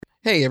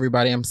Hey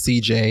everybody, I'm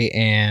CJ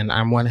and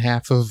I'm one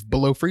half of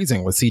Below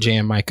Freezing with CJ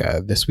and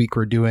Micah. This week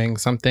we're doing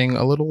something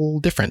a little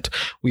different.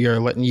 We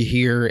are letting you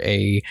hear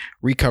a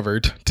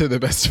recovered, to the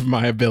best of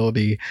my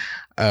ability,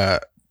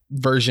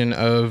 version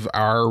of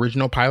our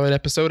original pilot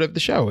episode of the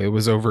show. It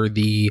was over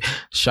the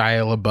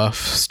Shia LaBeouf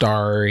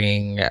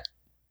starring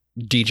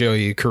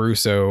DJ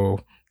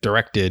Caruso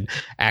directed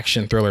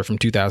action thriller from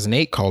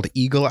 2008 called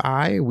Eagle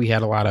Eye. We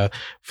had a lot of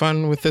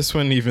fun with this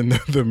one, even though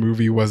the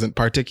movie wasn't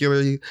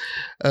particularly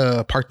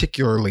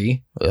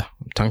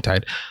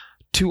tongue-tied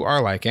to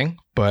our liking.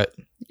 But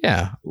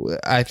yeah,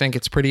 I think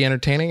it's pretty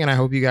entertaining and I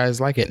hope you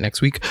guys like it.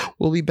 Next week,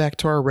 we'll be back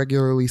to our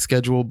regularly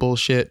scheduled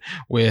bullshit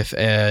with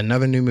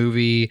another new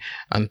movie,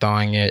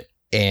 unthawing it,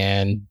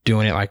 and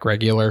doing it like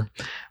regular.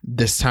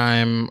 This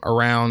time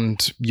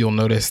around, you'll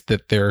notice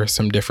that there are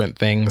some different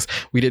things.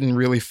 We didn't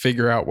really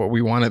figure out what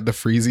we wanted the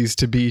freezies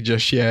to be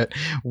just yet.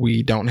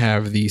 We don't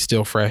have the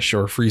still fresh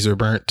or freezer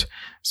burnt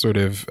sort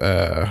of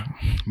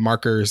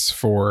markers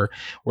for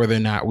whether or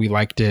not we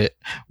liked it.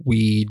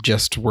 We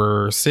just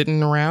were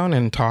sitting around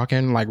and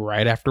talking like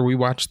right after we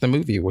watched the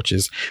movie, which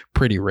is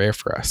pretty rare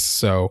for us.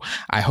 So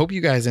I hope you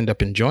guys end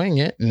up enjoying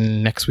it.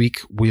 And next week,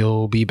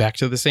 we'll be back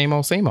to the same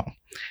old.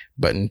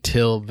 But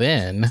until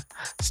then,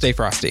 stay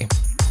frosty.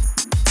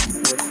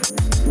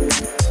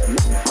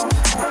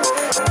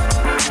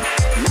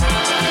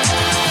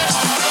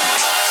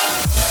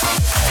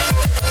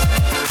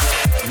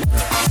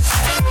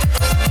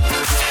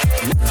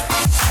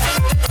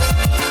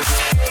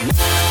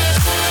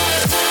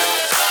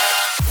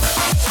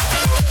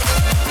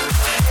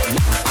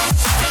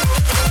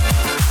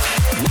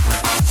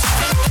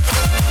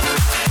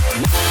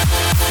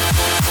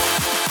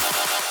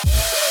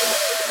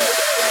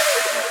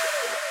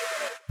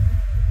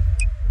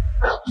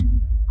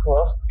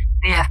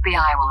 The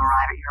FBI will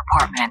arrive at your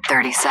apartment in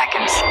 30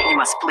 seconds. You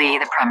must flee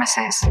the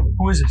premises.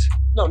 Who is this?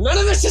 No, none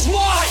of this is mine!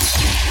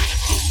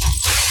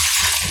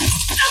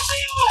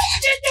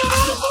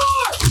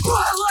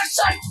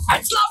 Listen,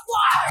 it's not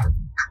mine!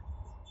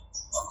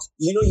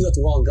 You know you got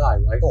the wrong guy,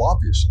 right? Oh,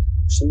 obviously.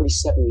 Somebody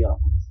set me up.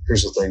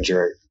 Here's the thing,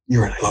 Jerry.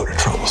 You're in a load of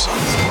trouble, son.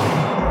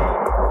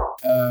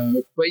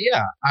 But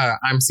yeah,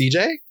 I'm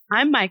CJ.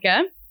 I'm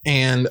Micah.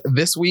 And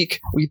this week,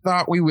 we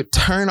thought we would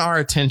turn our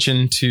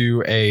attention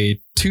to a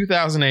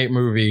 2008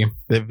 movie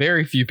that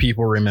very few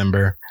people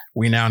remember.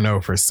 We now know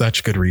for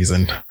such good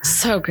reason.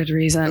 So good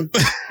reason.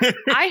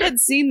 I had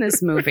seen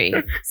this movie.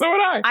 So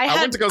had I. I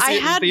went to go see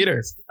it in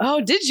theaters.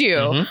 Oh, did you?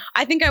 Mm-hmm.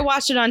 I think I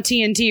watched it on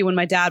TNT when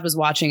my dad was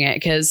watching it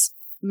because,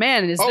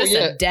 man, is this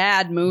a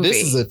dad movie?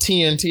 This is a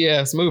TNT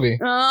ass movie.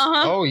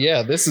 Uh-huh. Oh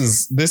yeah, this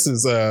is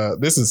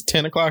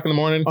 10 o'clock in the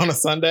morning on a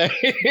Sunday.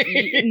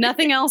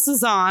 Nothing else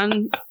is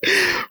on.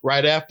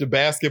 Right after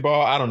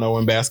basketball. I don't know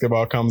when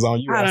basketball comes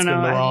on. You're asking the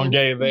wrong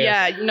game there.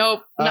 Yeah,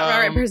 nope. Not the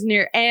right person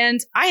here. And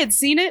I had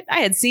seen it.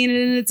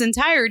 In its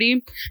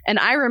entirety. And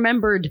I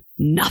remembered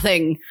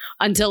nothing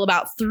until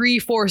about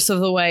 3/4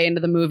 of the way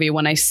into the movie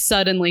when I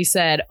suddenly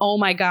said, oh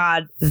my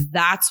God,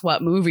 that's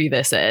what movie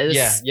this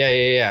is.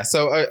 Yeah.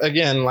 So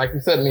again, like we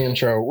said in the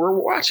intro,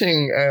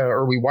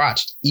 we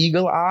watched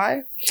Eagle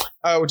Eye,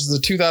 which is a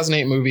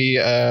 2008 movie,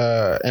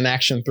 an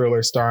action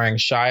thriller starring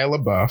Shia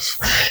LaBeouf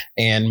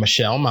and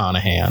Michelle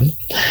Monaghan.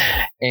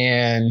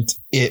 And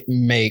it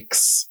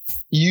makes...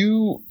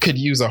 You could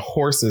use a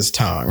horse's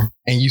tongue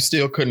and you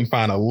still couldn't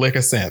find a lick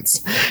of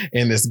sense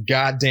in this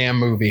goddamn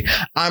movie.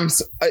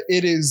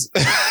 It is,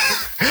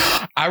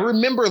 I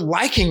remember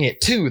liking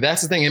it too.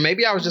 That's the thing. And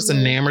maybe I was just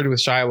enamored with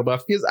Shia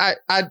LaBeouf because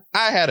I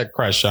had a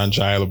crush on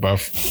Shia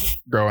LaBeouf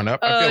growing up.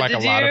 I feel like a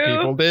lot of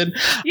people did.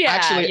 Yeah,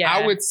 actually,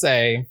 I would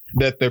say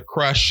that the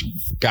crush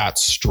got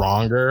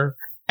stronger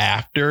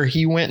after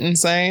he went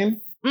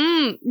insane.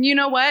 You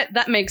know what?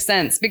 That makes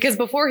sense because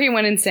before he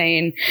went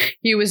insane,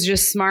 he was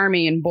just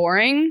smarmy and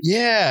boring.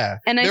 Yeah.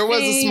 And there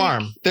was a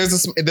smarm. There's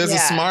a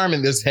smarm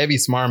and there's heavy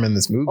smarm in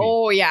this movie.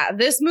 Oh yeah.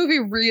 This movie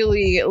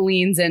really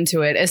leans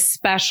into it,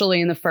 especially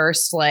in the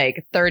first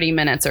 30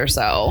 minutes or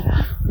so.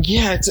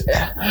 Yeah.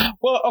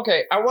 Well,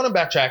 okay. I want to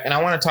backtrack and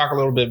I want to talk a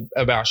little bit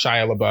about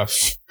Shia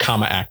LaBeouf,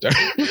 actor.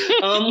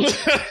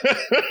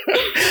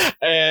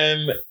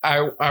 And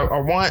I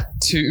want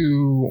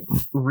to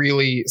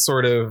really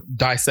sort of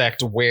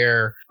dissect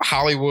where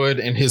Hollywood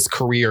and his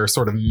career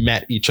sort of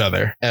met each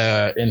other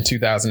in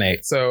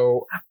 2008.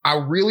 So I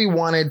really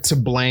wanted to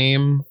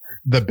blame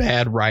the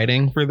bad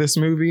writing for this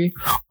movie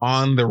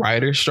on the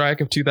writer's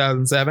strike of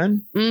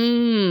 2007.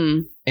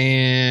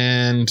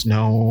 And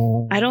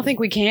no, I don't think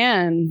we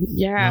can.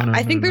 Yeah, No,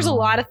 I think there's a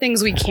lot of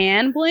things we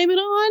can blame it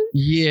on.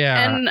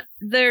 Yeah. And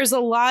there's a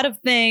lot of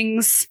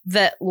things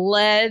that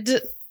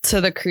led to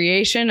the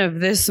creation of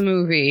this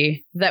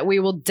movie that we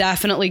will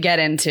definitely get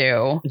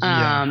into.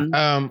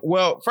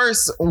 Well,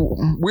 first,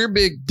 we're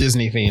big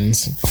Disney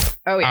fiends.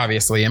 Oh, yeah.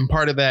 Obviously. And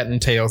part of that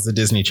entails the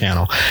Disney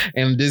Channel.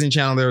 And the Disney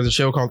Channel, there was a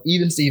show called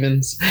Even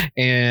Stevens.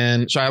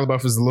 And Shia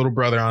LaBeouf was the little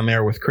brother on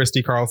there with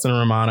Christy Carlson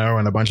Romano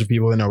and a bunch of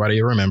people that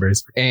nobody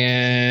remembers.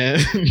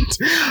 And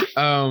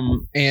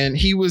and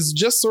he was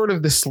just sort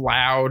of this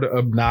loud,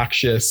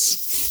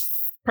 obnoxious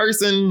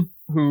person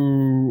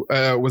who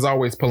was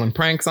always pulling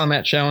pranks on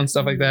that show and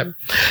stuff like that.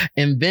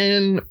 And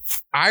then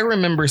I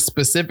remember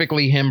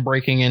specifically him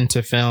breaking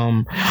into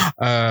film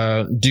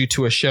due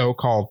to a show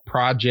called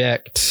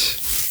Project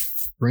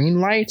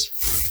Greenlight.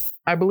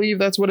 I believe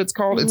that's what it's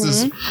called. It's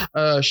this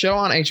show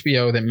on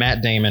HBO that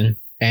Matt Damon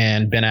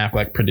and Ben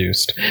Affleck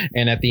produced.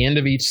 And at the end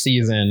of each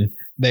season,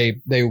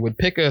 they would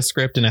pick a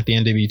script, and at the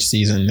end of each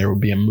season, there would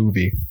be a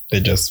movie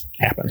that just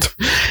happened.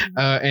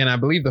 And I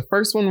believe the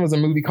first one was a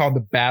movie called The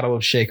Battle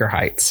of Shaker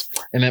Heights.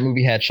 And that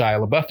movie had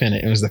Shia LaBeouf in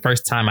it. It was the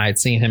first time I had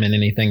seen him in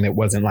anything that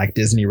wasn't like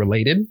Disney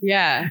related.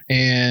 Yeah.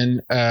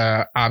 And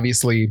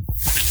obviously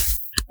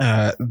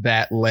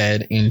that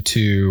led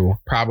into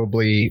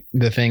probably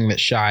the thing that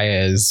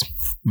Shia is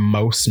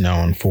most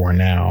known for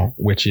now,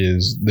 which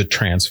is the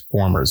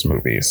Transformers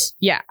movies.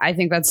 Yeah, I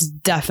think that's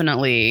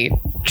definitely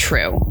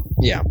true.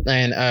 Yeah.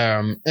 And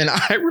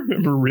I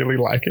remember really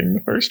liking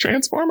the first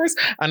Transformers.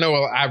 I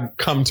know I've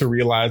come to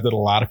realize that a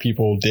lot of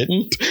people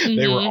didn't.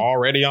 They were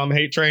already on the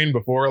hate train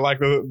before like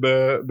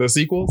the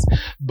sequels.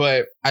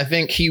 But I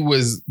think he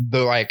was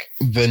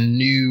the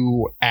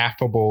new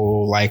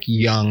affable, like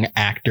young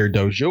actor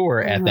du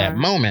jour at that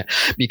moment,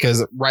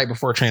 because right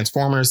before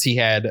Transformers, he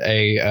had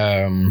a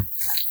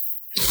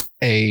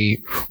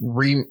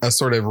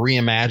sort of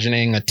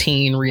reimagining, a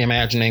teen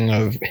reimagining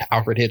of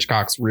Alfred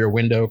Hitchcock's Rear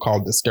Window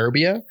called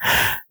Disturbia.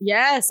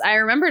 Yes, I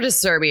remember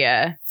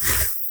Disturbia.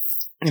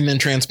 And then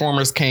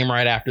Transformers came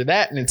right after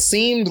that, and it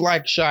seemed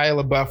like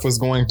Shia LaBeouf was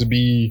going to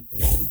be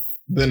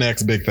the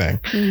next big thing.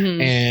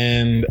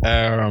 And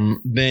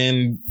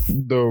then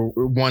the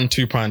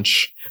 1-2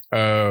 punch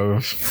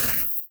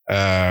of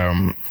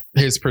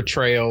his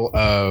portrayal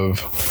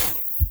of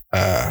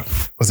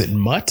was it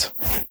Mutt?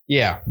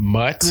 Yeah,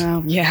 Mutt.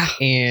 Yeah.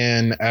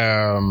 And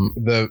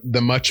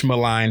the much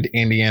maligned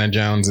Indiana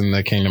Jones and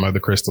the Kingdom of the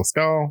Crystal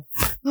Skull,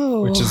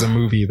 which is a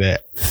movie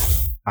that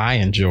I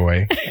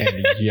enjoy,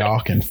 and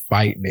y'all can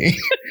fight me.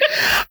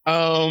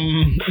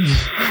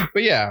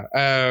 But yeah,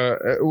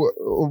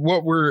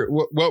 what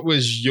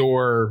was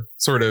your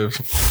sort of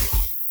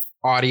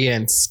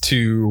audience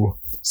to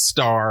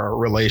star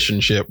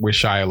relationship with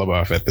Shia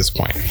LaBeouf at this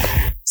point?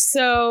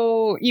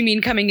 So you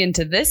mean coming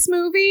into this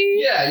movie?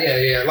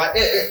 Yeah. Like,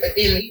 like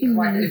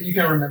if you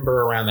can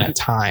remember around that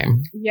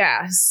time.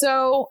 Yeah.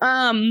 So,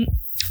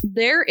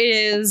 there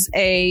is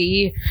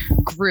a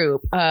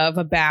group of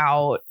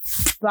about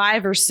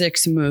 5 or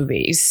 6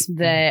 movies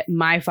that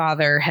my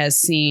father has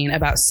seen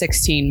about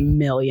 16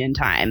 million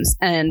times.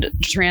 And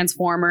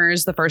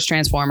Transformers, the first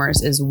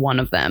Transformers, is one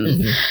of them.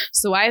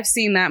 So I've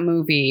seen that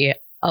movie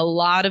a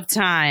lot of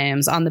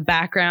times on the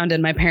background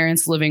in my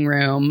parents' living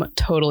room,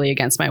 totally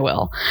against my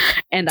will.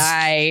 And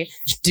I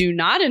do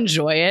not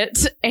enjoy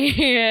it.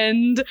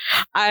 And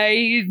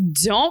I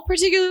don't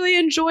particularly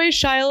enjoy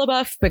Shia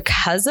LaBeouf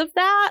because of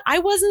that.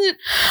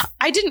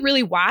 I didn't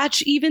really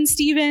watch Even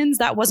Stevens.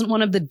 That wasn't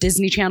one of the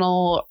Disney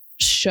Channel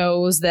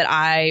shows that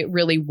I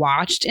really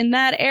watched in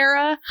that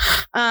era.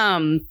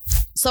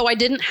 So I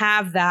didn't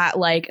have that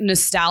like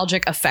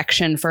nostalgic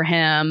affection for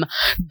him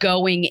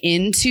going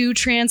into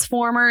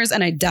Transformers,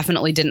 and I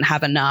definitely didn't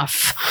have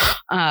enough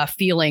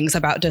feelings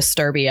about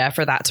Disturbia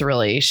for that to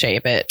really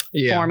shape it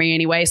for me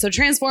anyway. So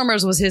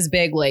Transformers was his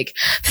big like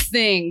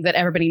thing that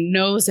everybody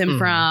knows him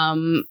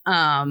from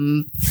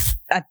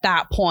at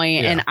that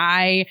point, and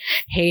I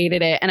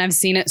hated it, and I've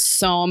seen it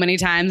so many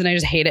times, and I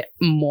just hate it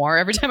more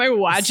every time I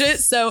watch it.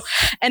 So,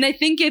 and I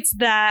think it's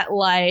that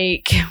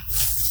like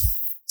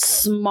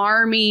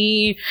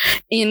smarmy,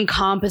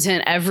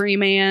 incompetent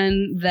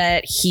everyman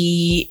that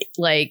he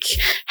like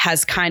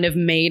has kind of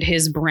made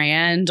his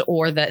brand,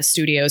 or that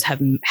studios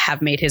have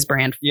made his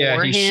brand for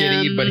him. He's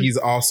shitty, but he's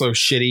also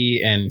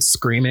shitty and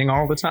screaming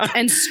all the time.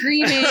 And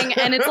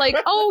it's like,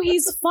 oh,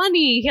 he's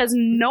funny. He has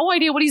no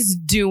idea what he's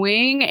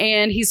doing,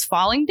 and he's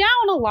falling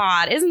down a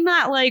lot. Isn't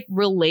that like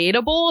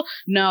relatable?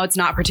 No, it's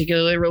not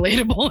particularly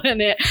relatable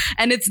in it.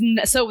 And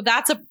so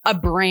that's a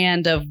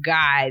brand of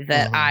guy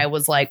that I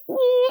was like,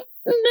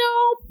 no.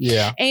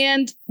 Yeah.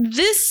 And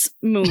this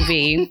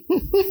movie,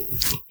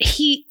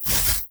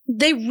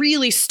 they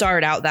really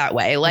start out that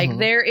way. Like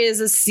there is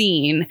a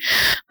scene,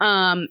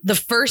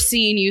 the first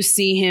scene you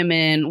see him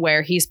in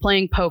where he's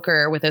playing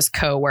poker with his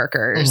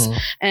coworkers.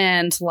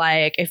 And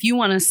like, if you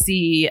want to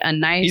see a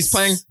nice... He's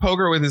playing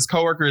poker with his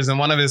coworkers, and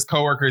one of his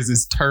coworkers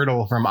is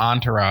Turtle from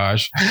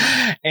Entourage.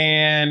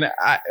 And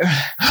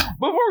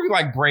before we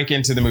like break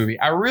into the movie,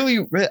 I really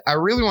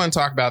want to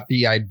talk about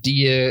the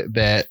idea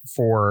that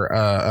for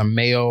a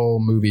male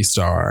movie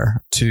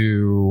star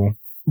to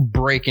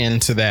break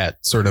into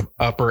that sort of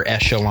upper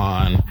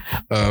echelon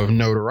of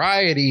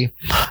notoriety,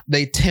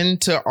 they tend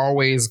to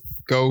always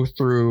go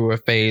through a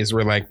phase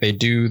where like they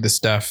do the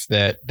stuff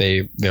that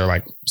they're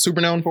like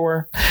super known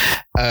for.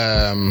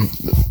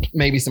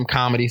 Maybe some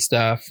comedy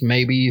stuff,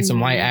 maybe some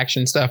light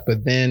action stuff,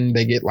 but then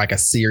they get like a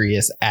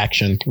serious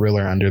action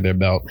thriller under their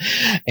belt.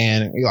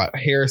 And like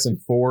Harrison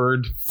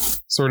Ford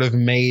sort of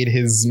made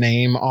his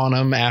name on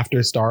them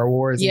after Star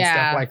Wars and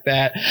stuff like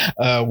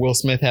that. Will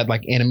Smith had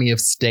like Enemy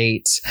of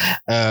State.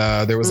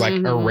 There was like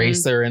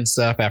Eraser and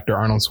stuff after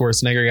Arnold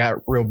Schwarzenegger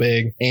got real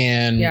big.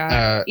 And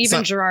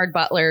even Gerard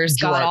Butler's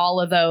got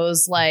all of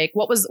those. Like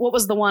what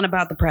was the one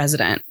about the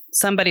president?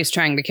 Somebody's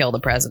trying to kill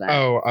the president.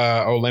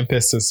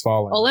 Olympus Has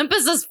Fallen.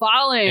 Olympus Has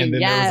Fallen. And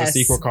then there was a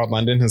sequel called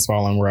London Has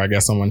Fallen, where I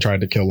guess someone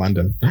tried to kill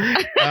London.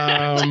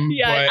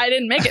 I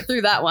didn't make it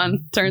through that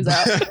one, turns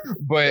out.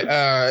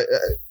 But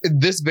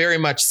this very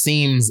much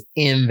seems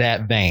in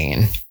that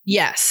vein.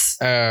 Yes.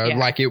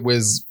 Like it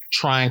was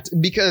trying to,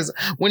 because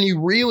when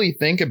you really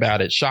think about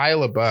it, Shia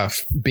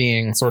LaBeouf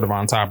being sort of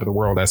on top of the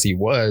world as he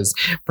was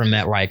from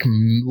that like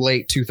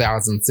late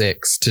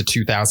 2006 to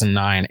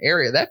 2009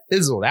 area, that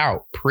fizzled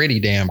out pretty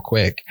damn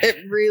quick.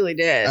 It really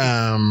did.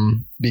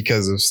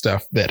 Because of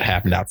stuff that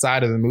happened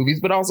outside of the movies,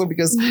 but also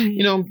because,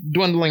 you know,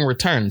 dwindling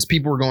returns.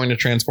 People were going to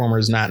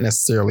Transformers not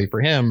necessarily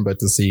for him, but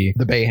to see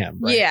the Bayhem.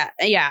 Right?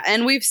 Yeah.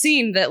 And we've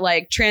seen that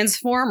like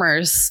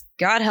Transformers,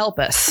 God help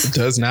us,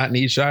 does not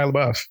need Shia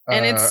LaBeouf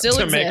and it still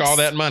to exists. Make all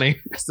that money.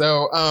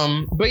 So,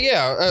 but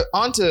yeah,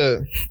 on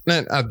to,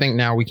 I think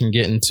now we can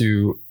get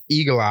into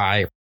Eagle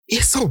Eye.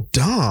 It's so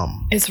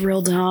dumb. It's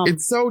real dumb.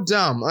 It's so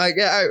dumb. Like,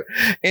 I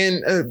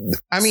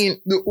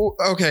mean,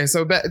 okay.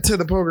 So back to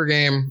the poker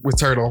game with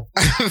Turtle.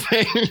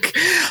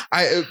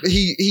 I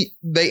think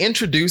they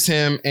introduce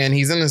him and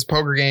he's in this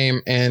poker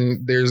game and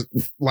there's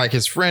like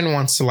his friend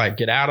wants to like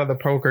get out of the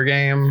poker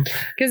game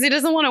because he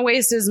doesn't want to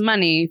waste his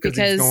money because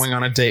he's going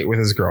on a date with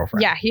his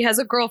girlfriend. Yeah, he has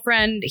a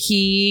girlfriend.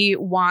 He's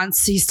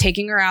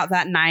taking her out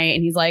that night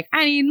and he's like,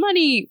 I need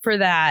money for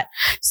that.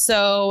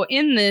 So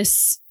in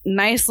this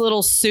nice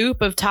little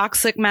soup of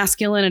toxic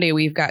masculinity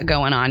we've got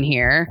going on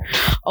here,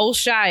 old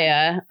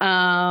Shia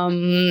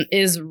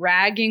is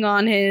ragging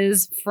on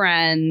his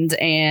friend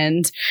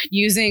and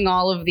using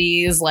all of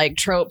these like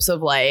tropes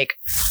of like,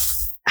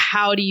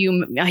 how do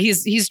you,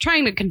 he's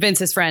trying to convince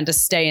his friend to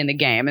stay in the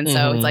game. And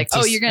so it's like,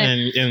 you're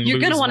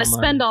gonna want to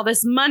spend all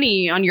this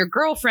money on your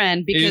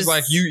girlfriend because he's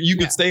like, you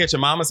could stay at your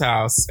mama's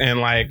house and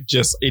like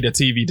just eat a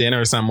TV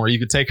dinner somewhere. You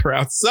could take her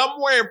out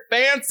somewhere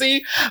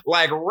fancy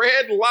like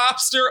Red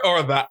Lobster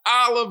or the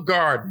Olive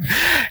Garden.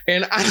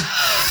 And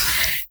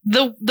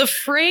the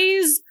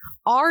phrase,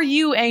 "Are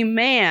you a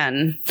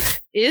man?"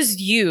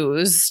 is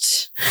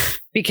used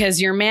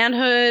because your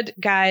manhood,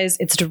 guys,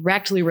 it's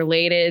directly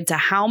related to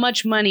how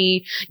much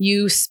money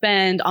you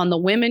spend on the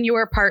women you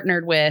are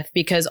partnered with,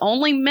 because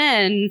only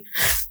men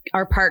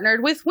are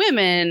partnered with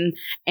women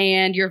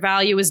and your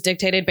value is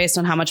dictated based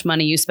on how much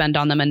money you spend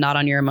on them and not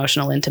on your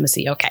emotional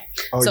intimacy. Okay.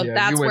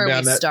 That's where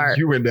we start.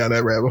 You went down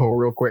that rabbit hole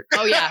real quick.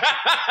 Oh, yeah.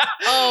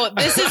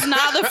 This is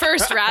not the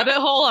first rabbit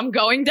hole I'm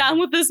going down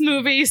with this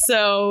movie.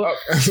 So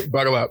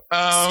buckle up.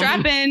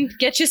 Strap in,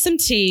 get you some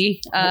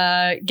tea,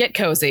 get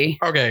cozy.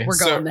 Okay. We're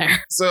going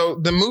there. So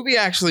the movie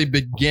actually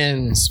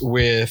begins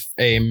with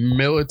a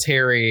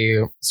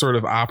military sort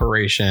of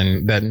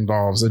operation that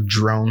involves a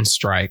drone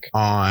strike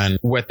on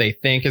what they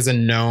think is a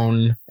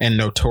known and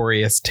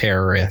notorious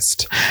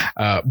terrorist,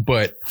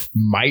 but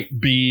might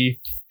be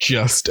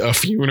just a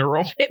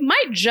funeral. It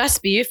might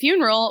just be a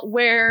funeral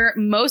where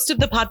most of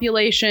the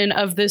population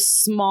of this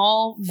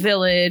small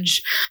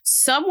village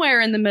somewhere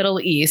in the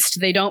Middle East,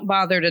 they don't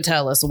bother to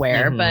tell us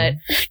where, but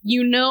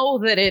you know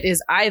that it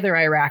is either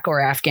Iraq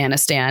or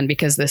Afghanistan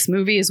because this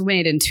movie is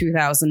made in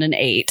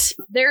 2008.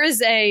 There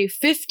is a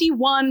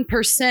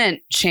 51%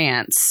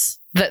 chance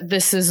that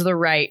this is the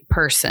right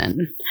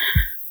person.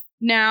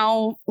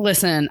 Now,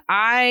 listen,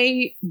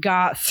 I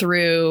got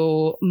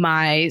through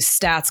my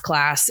stats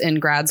class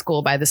in grad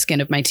school by the skin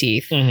of my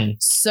teeth.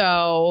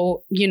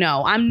 So, you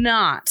know, I'm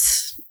not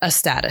a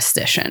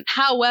statistician.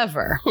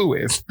 However, who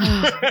is?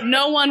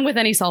 No one with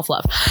any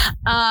self-love.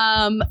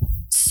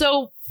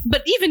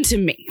 But even to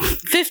me,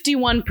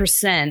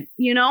 51%,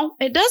 you know,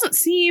 it doesn't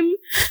seem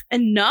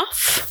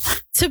enough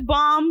to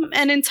bomb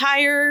an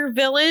entire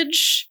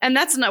village. And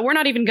we're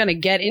not even going to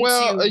get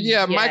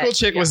into. Michael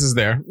Chiklis is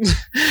there.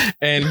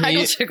 And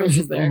Michael Chiklis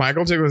is there.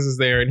 Michael Chiklis is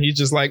there. And he's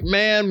just like,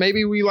 man,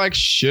 maybe we like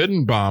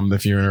shouldn't bomb the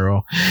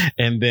funeral.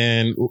 And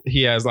then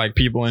he has like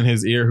people in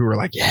his ear who are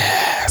like,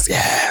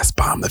 yes,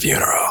 bomb the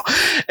funeral.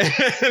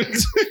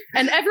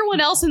 And everyone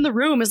else in the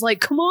room is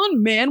like, come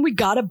on, man, we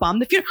got to bomb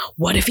the funeral.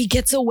 What if he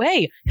gets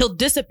away? He'll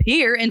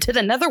disappear into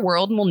the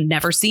netherworld and we'll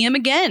never see him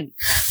again.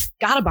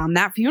 Gotta bomb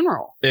that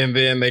funeral. And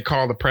then they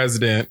call the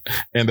president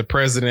and the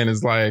president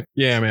is like,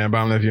 yeah, man,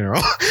 bomb that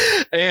funeral.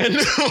 And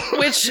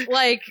Which,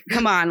 like,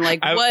 come on,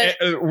 like, what?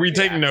 We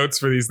take notes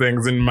for these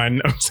things. In my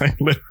notes, I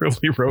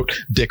literally wrote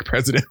 "Dick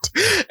President."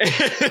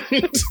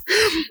 And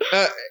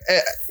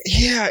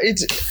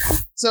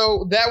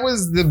so that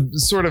was the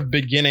sort of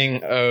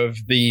beginning of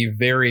the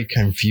very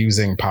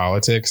confusing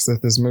politics that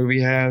this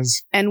movie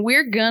has. And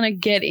we're gonna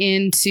get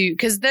into,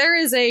 because there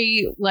is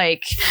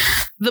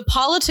the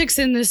politics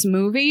in this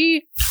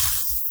movie.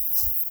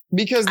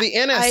 Because the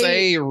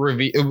NSA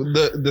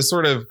the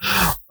sort of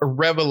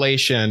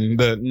revelation,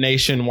 the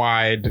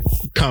nationwide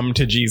come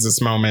to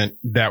Jesus moment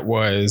that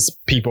was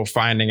people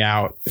finding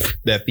out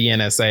that the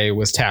NSA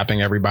was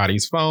tapping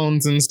everybody's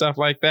phones and stuff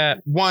like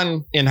that.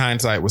 One, in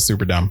hindsight, was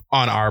super dumb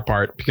on our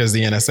part, because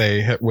the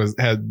NSA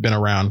had been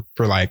around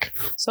for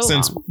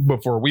since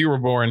before we were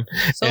born,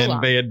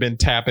 and they had been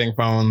tapping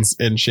phones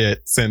and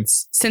shit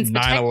since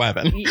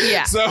 9/11.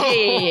 Yeah. So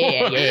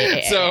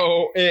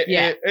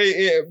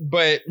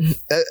but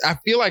I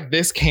feel like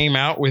this came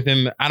out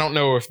within, I don't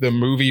know if the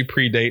movie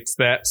predates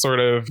that sort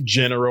of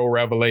general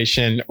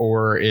revelation,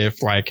 or if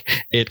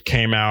it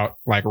came out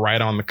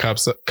right on the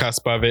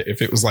cusp of it,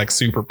 if it was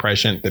super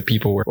prescient that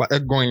people were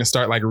going to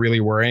start really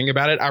worrying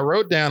about it. I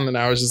wrote down and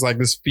I was just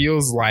this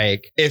feels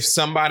like if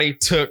somebody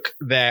took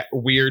that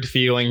weird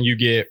feeling you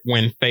get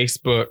when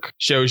Facebook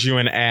shows you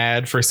an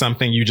ad for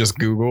something you just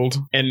Googled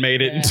and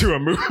made it into a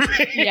movie.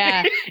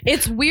 Yeah,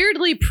 it's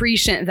weirdly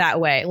prescient that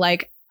way.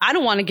 I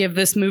don't want to give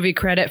this movie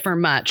credit for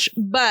much,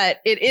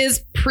 but it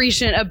is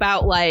prescient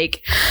about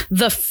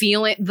the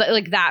feeling,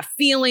 that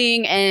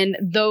feeling and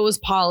those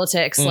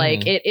politics.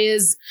 It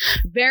is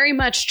very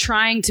much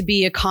trying to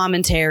be a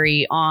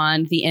commentary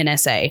on the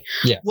NSA.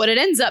 Yes. What it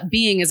ends up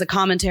being is a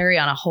commentary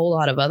on a whole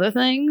lot of other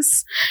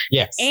things.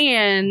 Yes.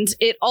 And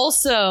it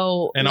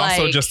also...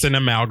 also just an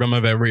amalgam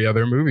of every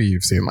other movie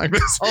you've seen like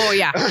this. Oh,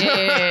 yeah.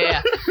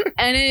 Yeah.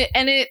 And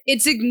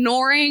it's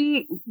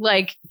ignoring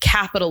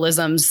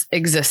capitalism's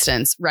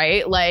existence,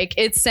 right?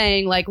 It's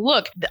saying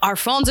look, our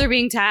phones are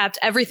being tapped.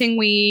 Everything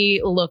we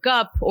look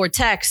up or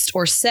text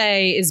or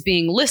say is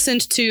being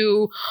listened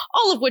to,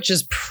 all of which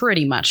is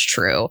pretty much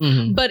true.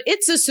 Mm-hmm. But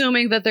it's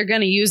assuming that they're going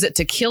to use it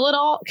to kill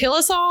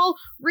us all.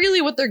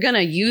 Really, what they're going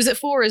to use it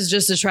for is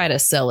just to try to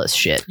sell us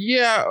shit.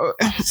 Yeah.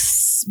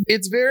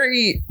 It's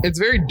very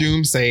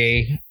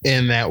doomsday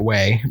in that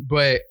way.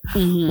 But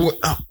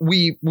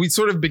we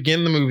sort of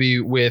begin the movie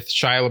with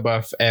Shia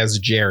LaBeouf as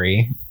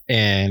Jerry.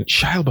 And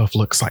Shia LaBeouf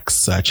looks like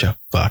such a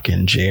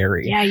fucking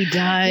Jerry. Yeah, he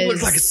does. He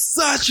looks like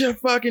such a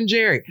fucking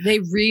Jerry. They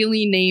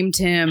really named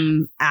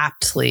him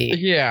aptly.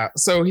 Yeah.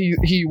 So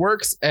he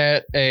works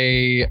at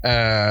a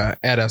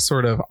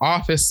sort of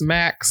Office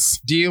Max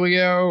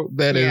dealio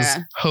that is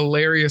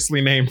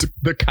hilariously named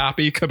the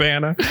Copy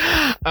Cabana.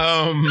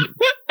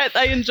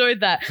 I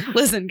enjoyed that.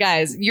 Listen,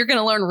 guys, you're going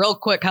to learn real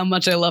quick how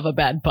much I love a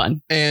bad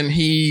pun. And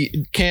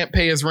he can't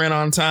pay his rent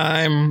on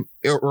time,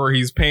 or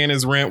he's paying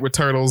his rent with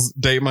Turtle's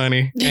date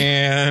money.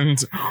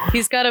 And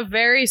he's got a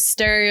very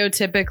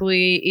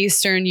stereotypically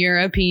Eastern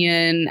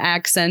European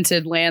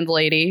accented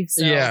landlady.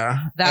 So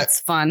that's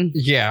fun.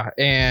 Yeah.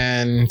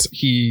 And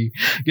he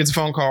gets a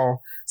phone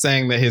call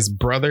saying that his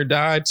brother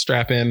died.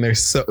 Strap in.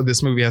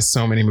 This movie has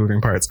so many moving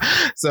parts.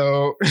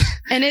 So,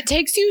 and it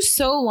takes you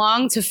so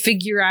long to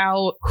figure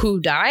out who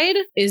died.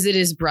 Is it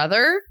his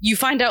brother? You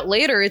find out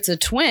later it's a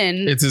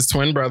twin. It's his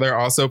twin brother,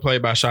 also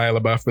played by Shia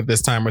LaBeouf, but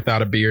this time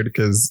without a beard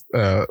because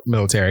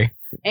military.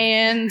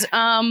 And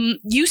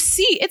you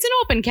see, it's an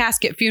open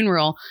casket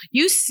funeral.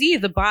 You see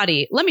the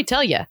body. Let me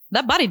tell you,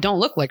 that body don't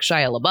look like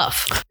Shia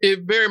LaBeouf.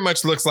 It very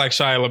much looks like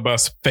Shia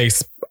LaBeouf's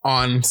face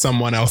on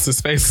someone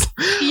else's face.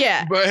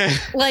 Yeah.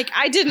 But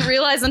I didn't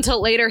realize until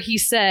later he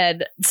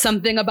said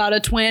something about a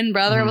twin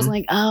brother. I was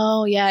like,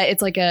 oh yeah,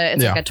 it's like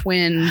a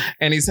twin.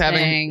 And he's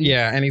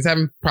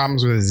having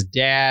problems with his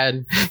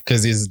dad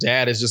because his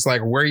dad is just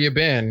like, where you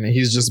been?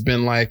 He's just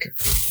been like,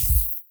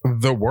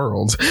 the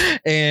world,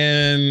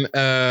 and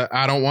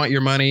I don't want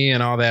your money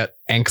and all that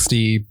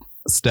angsty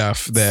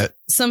stuff that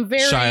some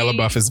very Shia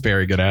LaBeouf is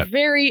very good at.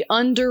 Very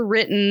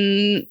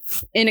underwritten,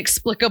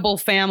 inexplicable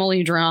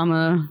family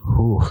drama.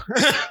 Ooh.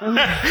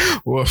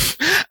 Woof.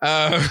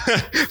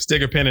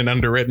 Stick a pin in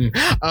underwritten.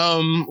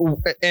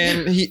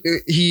 And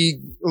he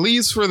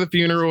leaves for the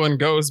funeral and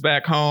goes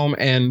back home,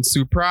 and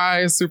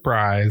surprise,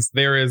 surprise,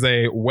 there is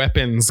a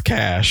weapons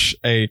cache,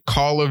 a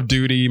Call of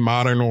Duty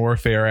Modern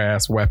Warfare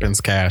ass weapons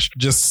cache,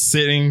 just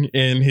sitting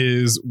in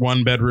his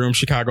 1-bedroom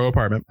Chicago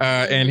apartment.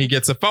 And he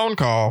gets a phone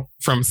call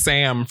from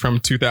Sam from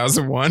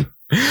 2001,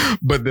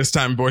 but this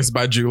time voiced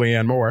by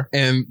Julianne Moore.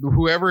 And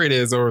whoever it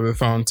is over the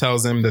phone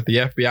tells him that the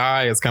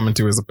FBI is coming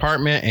to his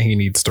apartment and he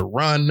needs to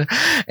run.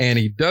 And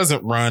he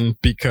doesn't run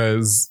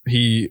because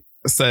he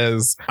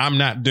says, I'm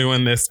not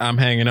doing this. I'm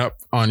hanging up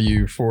on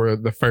you for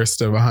the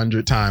first of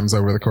 100 times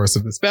over the course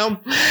of this film.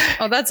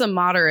 Oh, that's a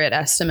moderate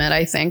estimate,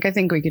 I think. I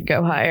think we could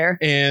go higher.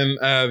 And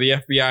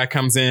the FBI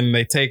comes in,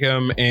 they take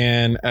him,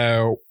 and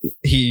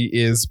he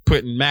is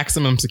put in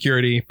maximum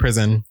security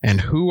prison. And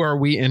who are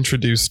we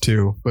introduced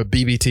to but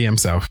BBT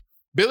himself?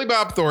 Billy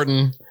Bob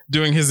Thornton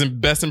doing his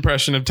best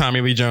impression of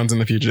Tommy Lee Jones in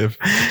The Fugitive.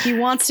 He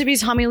wants to be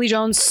Tommy Lee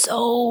Jones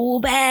so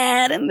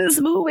bad in this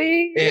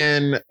movie.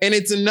 And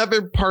it's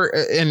another part,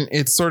 and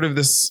it's sort of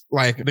this,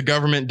 like, the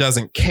government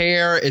doesn't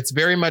care. It's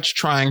very much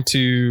trying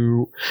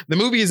to, the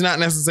movie is not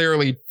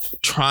necessarily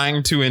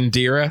trying to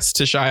endear us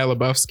to Shia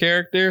LaBeouf's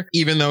character,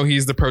 even though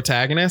he's the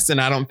protagonist. And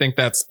I don't think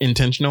that's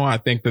intentional. I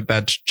think that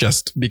that's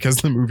just because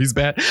the movie's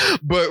bad.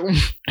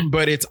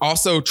 But it's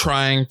also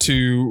trying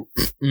to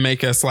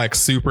make us like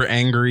super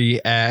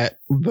angry at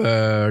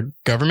the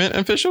government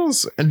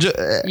officials.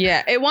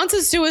 Yeah, it wants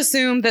us to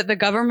assume that the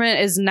government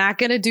is not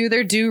going to do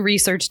their due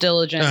research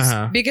diligence,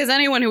 because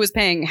anyone who was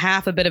paying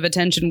half a bit of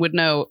attention would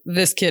know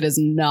this kid is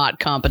not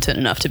competent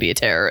enough to be a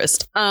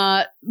terrorist.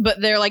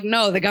 But they're like,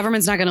 no, the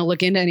government's not going to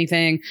look into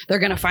anything. They're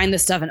going to find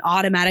this stuff and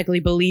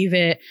automatically believe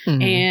it.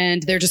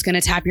 And they're just going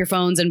to tap your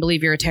phones and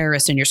believe you're a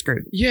terrorist and you're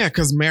screwed. Yeah,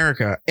 because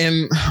America.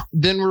 And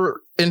then we're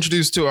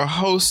introduced to a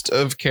host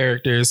of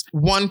characters,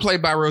 one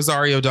played by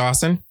Rosario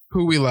Dawson,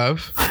 who we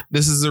love.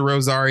 This is a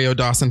Rosario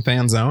Dawson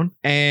fan zone.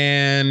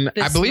 And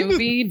this I believe this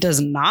movie does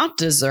not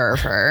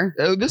deserve her.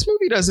 This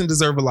movie doesn't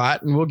deserve a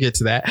lot, and we'll get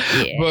to that.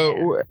 Yeah. But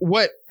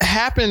what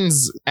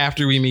happens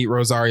after we meet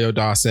Rosario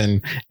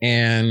Dawson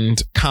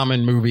and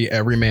common movie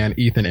everyman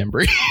Ethan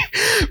Embry?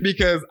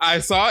 Because I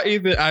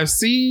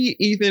see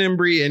Ethan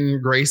Embry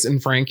in Grace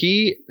and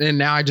Frankie, and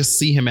now I just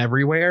see him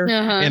everywhere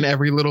in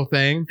every little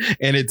thing.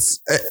 And it's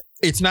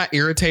not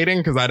irritating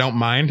because I don't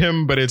mind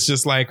him, but it's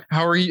just like,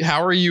 how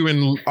are you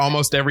in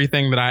almost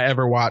everything that I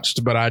ever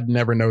watched, but I'd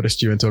never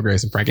noticed you until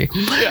Grace and Frankie.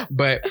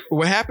 But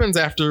what happens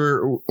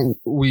after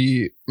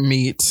we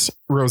meet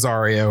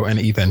Rosario and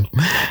Ethan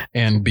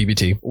and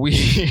BBT,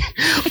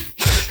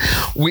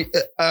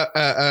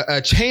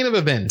 a chain of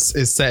events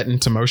is set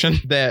into motion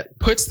that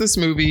puts this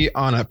movie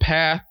on a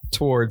path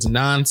towards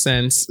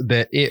nonsense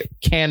that it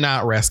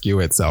cannot rescue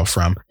itself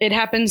from. It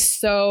happens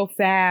so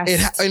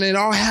fast. It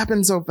all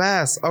happened so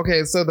fast.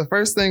 Okay, so the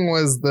first thing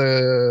was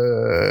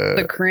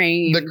the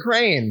crane. The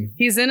crane.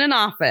 He's in an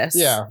office.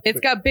 Yeah.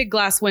 It's got big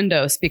glass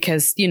windows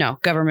because,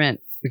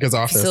 government. Because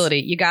office facility,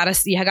 you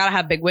gotta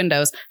have big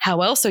windows.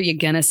 How else are you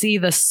gonna see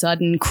the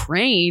sudden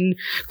crane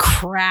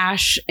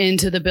crash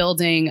into the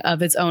building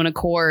of its own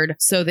accord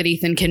so that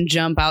Ethan can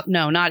jump out?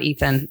 No, not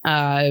Ethan.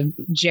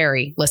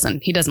 Jerry. Listen,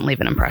 he doesn't leave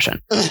an impression.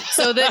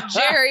 So that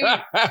Jerry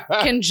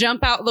can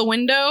jump out the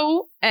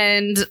window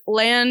and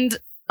land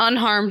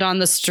unharmed on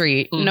the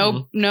street.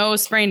 No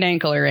sprained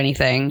ankle or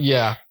anything.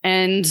 Yeah.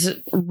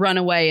 And run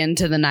away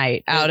into the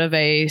night out of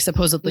a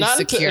supposedly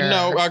secure.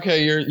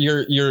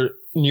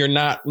 You're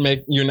not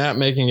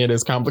making it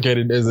as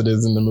complicated as it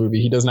is in the movie.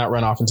 He does not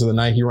run off into the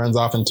night. He runs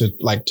off into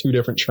like two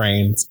different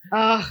trains.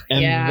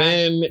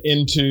 Then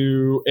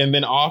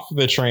off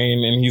the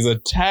train, and he's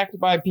attacked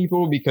by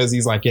people because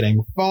he's like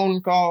getting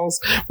phone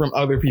calls from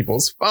other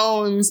people's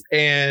phones.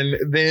 And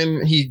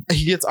then he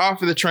gets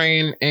off of the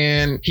train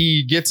and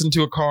he gets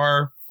into a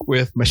car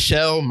with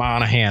Michelle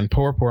Monaghan.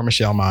 Poor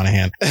Michelle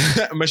Monaghan.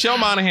 Michelle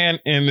Monaghan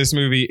in this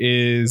movie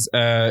is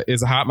a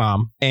hot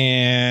mom,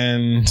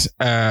 and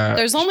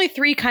there's only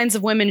 3 kinds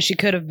of women she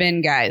could have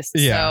been, guys.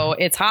 Yeah. So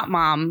it's hot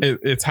mom.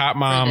 It's hot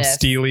mom,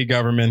 steely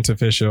government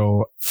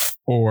official,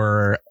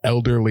 or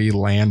elderly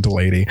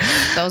landlady.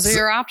 Those are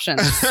your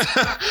options.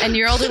 And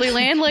your elderly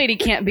landlady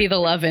can't be the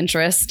love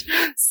interest,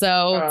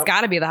 so it's got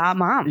to be the hot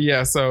mom.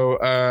 Yeah.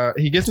 So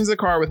he gets into the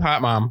car with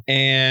hot mom,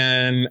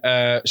 and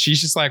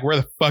she's just like, "Where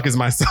the fuck is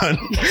my son?"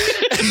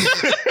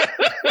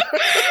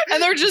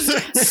 And they're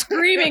just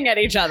screaming at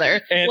each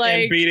other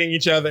and beating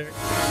each other.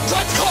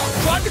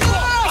 Drive the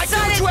car! I did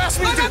what you asked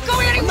me to do! I'm not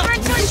going anywhere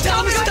until you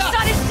tell me my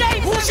son is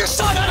safe! Who's your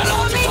son? I don't know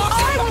what you're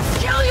talking I will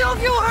kill you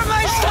if you hurt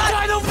my son!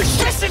 I don't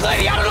listen,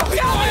 lady! I don't know who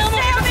you are!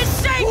 Sam is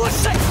safe! Who is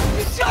safe?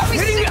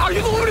 Are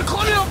you the woman who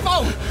called me on the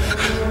phone?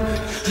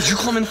 Did you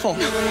call me on the phone?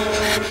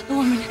 The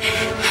woman.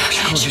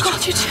 She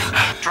called you too.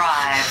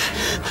 Drive.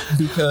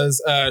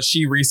 Because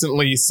she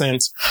recently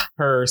sent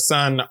her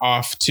son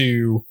off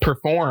to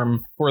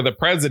perform for the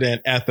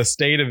president at the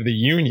State of the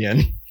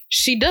Union.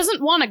 She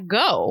doesn't want to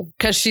go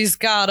because she's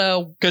got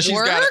or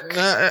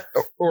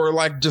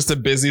like just a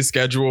busy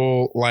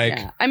schedule. Like,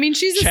 yeah. I mean,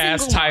 she's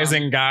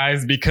chastising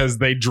guys because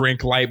they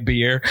drink light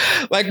beer.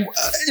 Like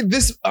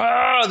this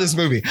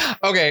movie.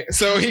 Okay,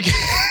 so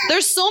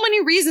there's so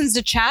many reasons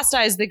to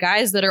chastise the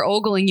guys that are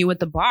ogling you at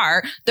the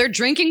bar. Their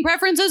drinking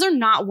preferences are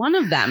not one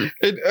of them.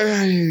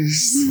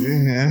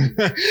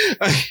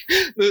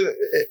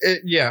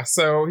 Yeah.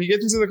 So he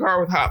gets into the car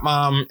with hot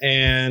mom,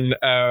 and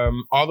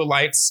all the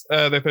lights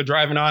that they're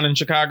driving on in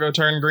Chicago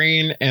turn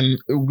green, and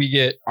we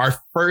get our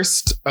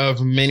first of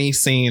many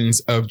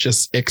scenes of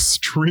just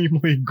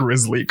extremely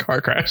grisly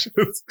car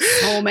crashes.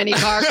 So many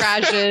car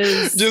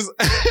crashes. Just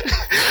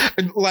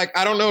like,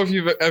 I don't know if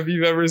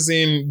you've ever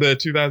seen the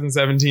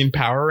 2017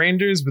 Power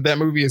Rangers, but that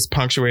movie is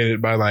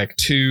punctuated by like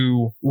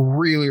 2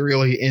 really,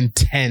 really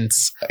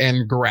intense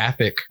and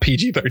graphic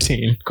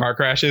PG-13 car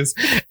crashes,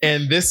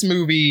 and this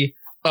movie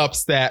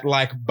ups that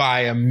like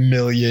by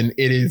 1,000,000.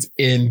 It is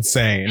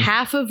insane.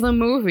 Half of the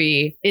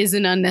movie is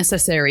an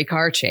unnecessary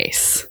car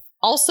chase.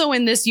 Also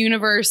in this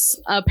universe,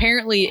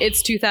 apparently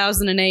it's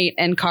 2008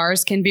 and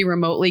cars can be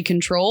remotely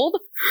controlled.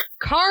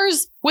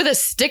 Cars with a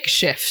stick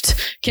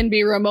shift can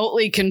be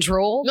remotely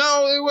controlled.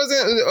 No, it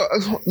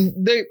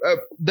wasn't.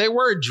 They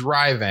were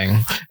driving.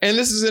 And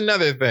this is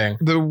another thing.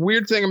 The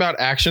weird thing about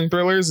action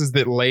thrillers is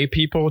that lay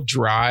people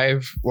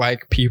drive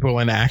like people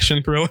in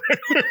action thrillers.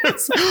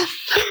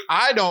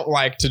 I don't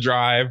like to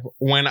drive.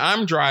 When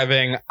I'm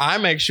driving, I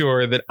make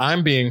sure that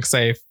I'm being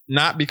safe,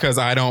 not because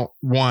I don't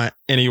want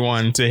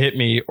anyone to hit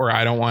me or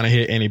I don't want to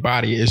hit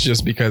anybody. It's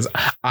just because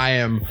I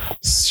am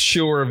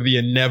sure of the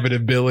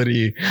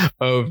inevitability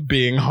of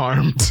being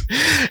harmed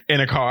in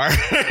a car.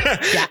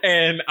 Yeah.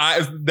 And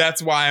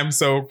that's why I'm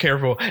so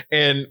careful.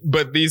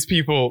 But these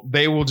people,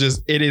 they will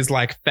just, it is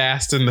like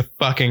Fast and the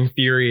fucking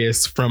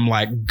Furious from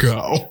like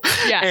go.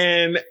 Yeah.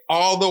 And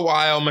all the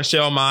while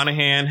Michelle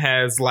Monaghan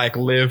has like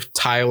Liv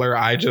Tyler,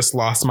 I just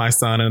lost my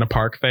son in a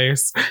park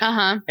face.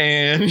 Uh-huh.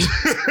 And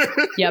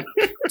yep.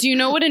 Do you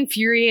know what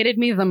infuriated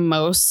me the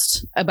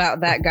most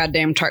about that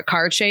goddamn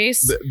car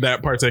chase?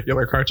 That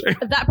particular car chase?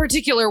 That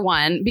particular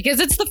one, because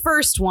it's the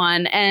first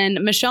one and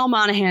Michelle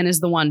Monaghan is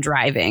the one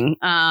driving.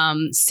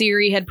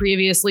 Siri had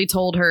previously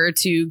told her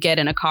to get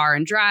in a car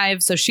and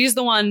drive. So she's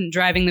the one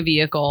driving the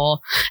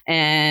vehicle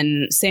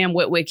and Sam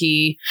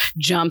Witwicky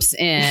jumps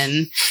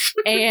in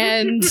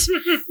and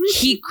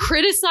he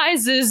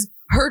criticizes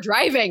her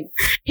driving.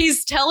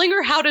 He's telling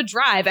her how to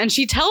drive and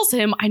she tells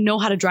him, I know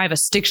how to drive a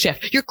stick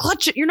shift. You're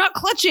clutching. You're not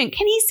clutching.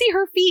 Can he see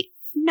her feet?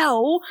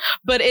 No,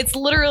 but it's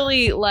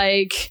literally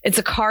like it's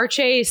a car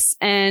chase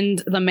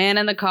and the man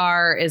in the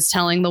car is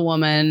telling the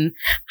woman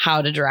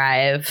how to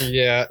drive.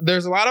 Yeah,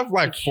 there's a lot of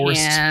like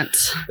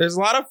there's a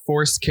lot of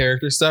forced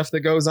character stuff that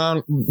goes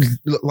on,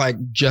 like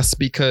just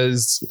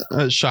because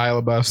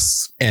Shia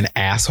LaBeouf's an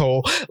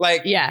asshole.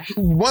 Like, yeah,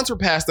 once we're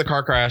past the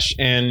car crash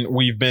and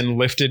we've been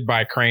lifted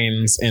by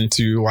cranes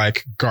into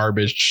like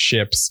garbage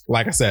ships,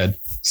 like I said,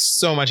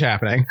 so much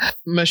happening.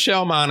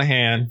 Michelle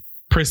Monaghan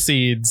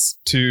proceeds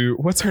to,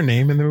 what's her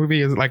name in the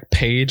movie? Is it like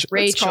Paige?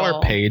 Rachel. Let's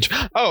call her Paige.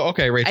 Oh,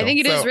 okay, Rachel. I think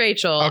it is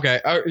Rachel.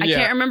 Okay. Yeah. I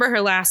can't remember her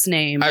last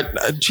name.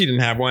 She didn't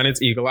have one.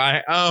 It's Eagle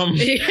Eye.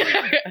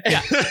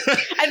 Yeah.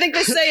 I think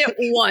they say it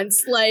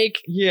once.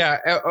 Like, yeah.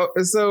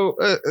 So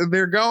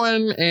they're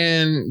going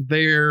and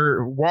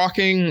they're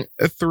walking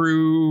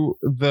through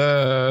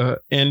the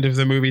end of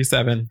the movie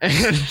 7,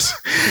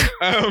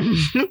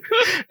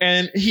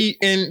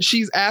 and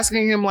she's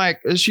asking him like,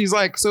 she's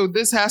like, so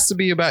this has to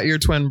be about your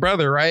twin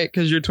brother, right?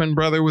 Because your twin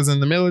brother was in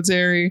the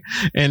military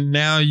and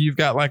now you've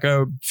got like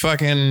a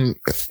fucking,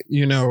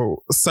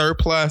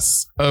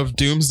 surplus of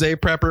doomsday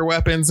prepper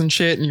weapons and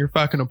shit in your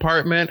fucking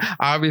apartment.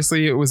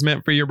 Obviously it was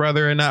meant for your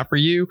brother and not for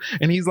you.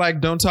 And he's like,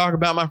 don't talk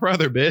about my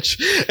brother, bitch.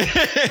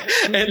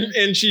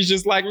 and she's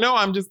just like, no,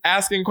 I'm just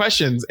asking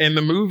questions. And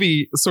the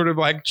movie sort of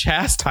like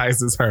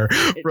chastises her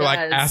for like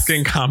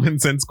asking common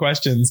sense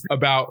questions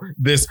about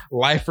this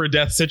life or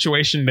death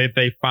situation that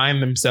they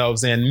find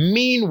themselves in.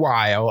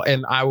 Meanwhile,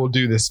 and I will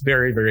do this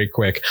very, very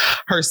quick,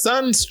 her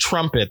son's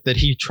trumpet that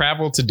he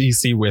traveled to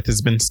DC with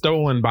has been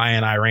stolen by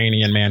an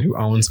Iranian man who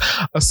owns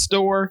a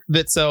store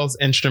that sells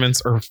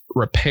instruments or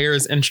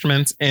repairs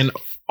instruments. And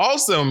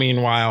also,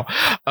 meanwhile,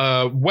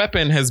 a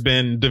weapon has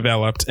been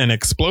developed, an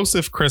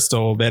explosive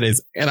crystal that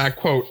is, and I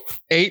quote,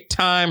 8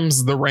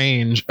 times the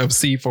range of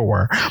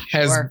C4,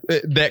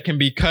 that can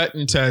be cut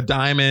into a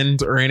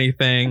diamond or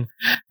anything,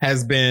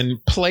 has been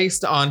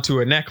placed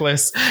onto a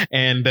necklace,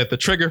 and that the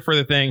trigger for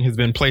the thing has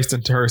been placed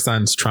into her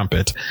son's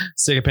trumpet.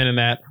 Stick a pin in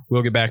that.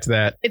 We'll get back to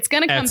that. It's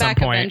going to come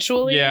back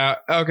eventually. Yeah.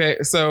 Okay.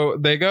 So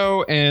they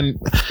go and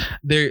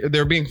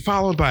they're being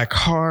followed by a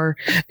car,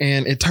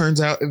 and it turns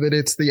out that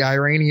it's the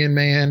Iranian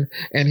man.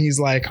 And he's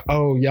like,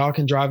 oh, y'all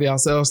can drive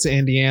yourselves to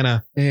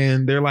Indiana.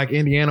 And they're like,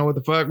 Indiana, what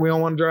the fuck? We don't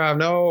want to drive.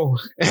 No.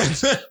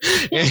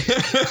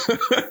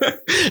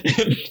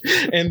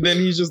 And then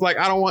he's just like,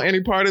 I don't want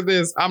any part of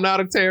this. I'm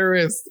not a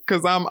terrorist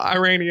because I'm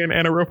Iranian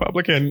and a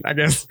Republican, I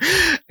guess.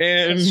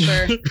 And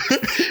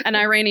an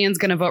Iranian's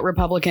going to vote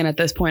Republican at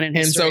this point in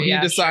history.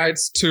 And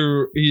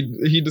so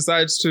he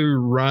decides to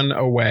run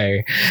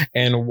away.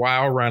 And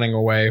while running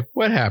away,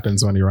 what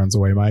happens when he runs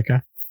away,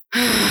 Micah?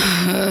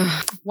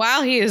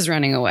 While he is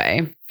running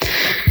away,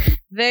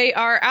 they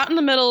are out in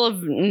the middle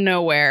of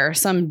nowhere,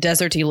 some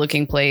deserty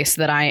looking place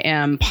that I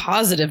am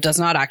positive does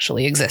not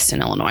actually exist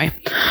in Illinois.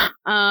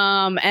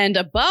 And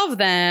above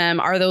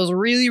them are those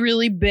really,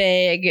 really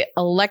big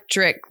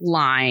electric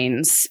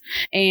lines.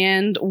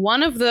 And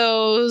one of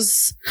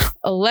those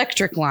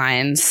electric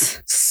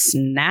lines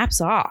snaps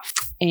off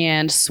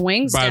and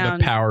swings down. By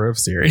the power of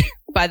Siri.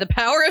 By the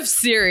power of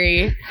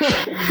Siri.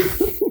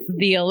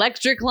 The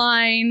electric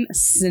line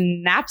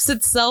snaps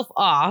itself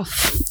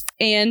off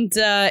and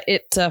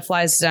it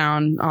flies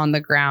down on the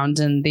ground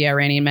and the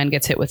Iranian man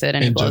gets hit with it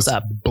and he blows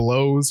up.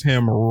 Blows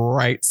him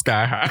right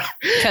sky high.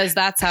 Because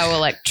that's how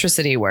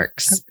electricity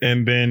works.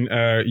 And then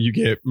you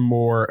get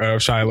more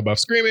of Shia LaBeouf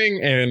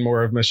screaming and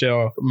more of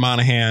Michelle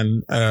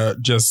Monaghan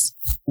just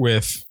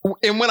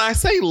and when I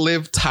say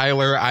Liv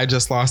Tyler, I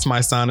just lost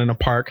my son in a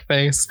park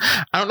face.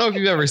 I don't know if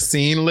you've ever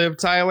seen Liv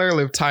Tyler.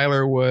 Liv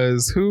Tyler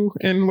was who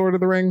in Lord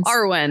of the Rings?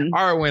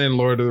 Arwen in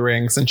Lord of the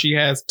Rings. And she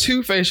has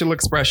two facial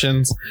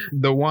expressions.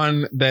 The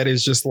one that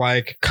is just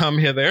like, come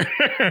hither.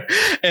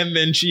 And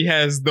then she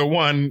has the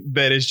one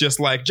that is just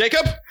like,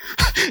 Jacob,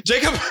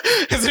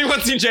 has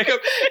anyone seen Jacob?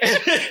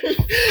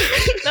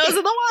 Those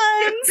are the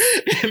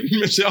ones. And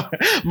Michelle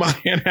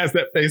Monaghan has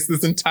that face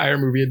this entire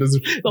movie. It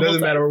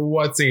doesn't matter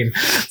what scene.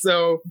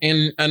 So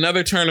in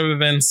another turn of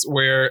events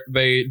where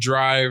they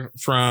drive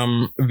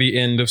from the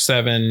end of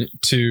 7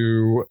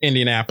 to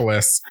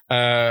Indianapolis, Is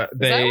that where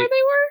they were?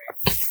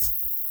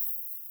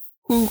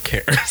 Who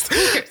cares?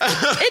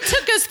 It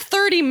took us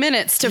 30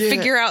 minutes to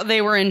figure out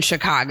they were in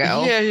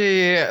Chicago.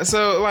 Yeah.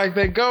 So like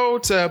they go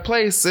to a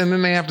place and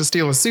then they have to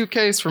steal a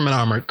suitcase from an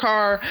armored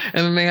car,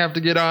 and then they have to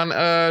get on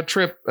a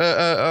trip,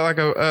 like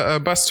a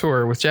bus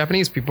tour with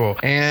Japanese people.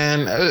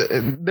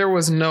 And there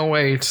was no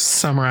way to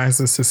summarize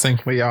this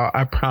succinctly, y'all.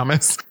 I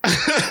promise.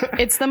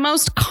 It's the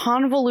most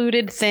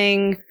convoluted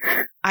thing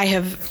I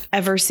have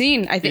ever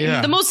seen. I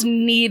think the most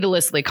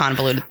needlessly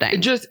convoluted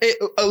thing.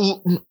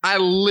 I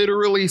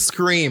literally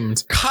screamed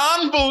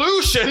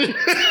convolution. He did.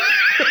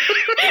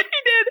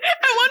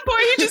 At one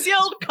point, he just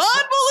yelled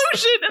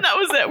convolution, and that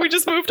was it. We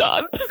just moved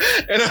on.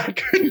 And I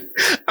couldn't.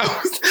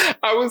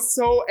 I was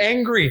so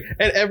angry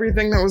at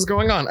everything that was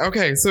going on.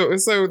 Okay, so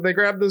they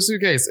grab the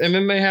suitcase, and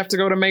then they have to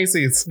go to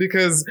Macy's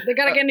because they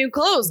gotta get new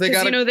clothes.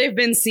 Because they've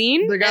been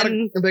seen. They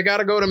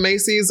gotta go to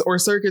Macy's or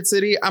Circuit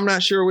City. I'm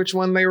not sure which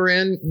one they were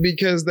in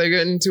because they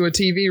get into a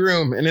TV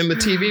room, and in the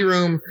TV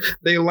room,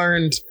 they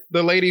learned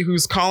the lady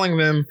who's calling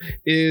them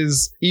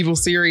is Evil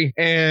Siri,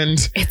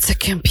 and it's a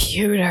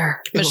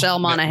computer. Michelle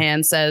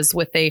Monaghan says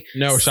with a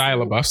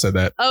Shia LaBeouf said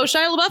that. Oh,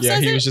 Shia LaBeouf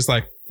says he was just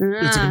like,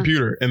 it's a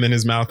computer, and then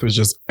his mouth was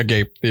just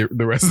agape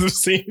the rest of the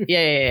scene.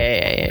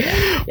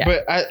 Yeah.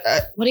 But I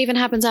what even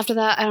happens after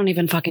that? I don't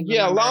even fucking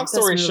remember. Long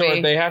story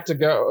short, they have to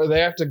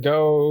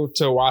go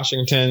to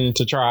Washington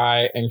to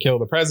try and kill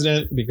the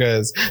president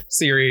because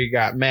Siri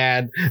got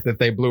mad that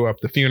they blew up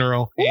the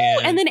funeral.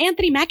 And then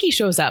Anthony Mackie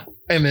shows up.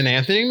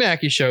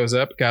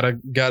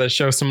 Gotta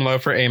show some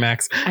love for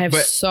Amax. I have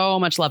so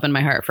much love in my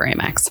heart for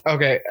Amax.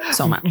 Okay.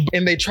 So much.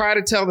 And they try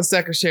to tell the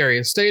Secretary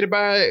of State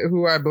about it,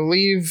 who I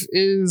believe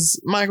is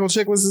Michael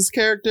Chiklis'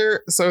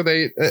 character. So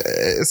he's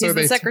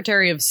the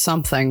secretary of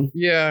something.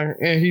 Yeah.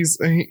 And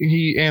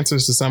he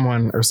answers to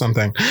someone or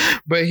something.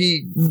 But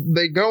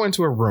they go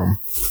into a room.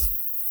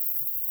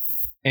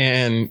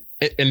 And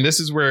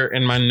this is where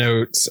in my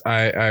notes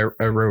I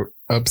wrote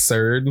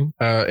absurd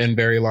in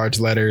very large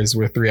letters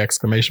with 3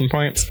 exclamation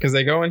points, because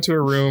they go into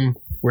a room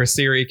where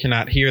Siri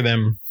cannot hear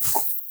them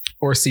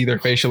or see their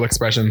facial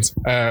expressions.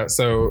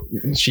 So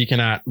she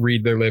cannot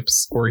read their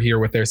lips or hear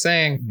what they're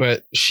saying,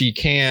 but she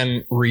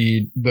can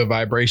read the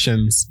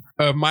vibrations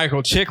of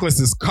Michael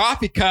Chiklis'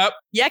 coffee cup.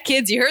 Yeah,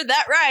 kids, you heard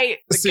that right.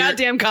 The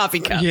goddamn coffee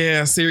cup.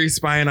 Yeah, Siri's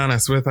spying on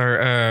us with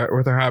our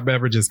hot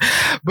beverages.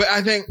 But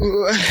I think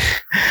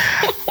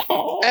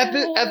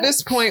at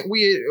this point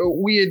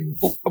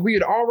we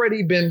had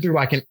already been through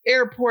like an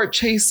airport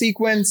chase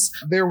sequence.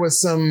 There was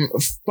some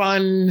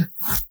fun,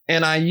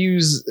 and I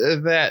use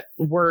that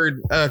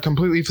word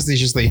completely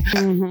facetiously.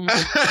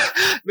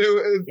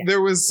 Mm-hmm.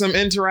 There was some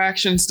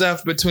interaction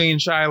stuff between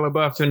Shia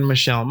LaBeouf and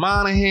Michelle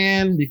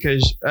Monaghan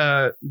because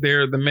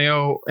they're the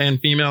male and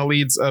female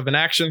leads of an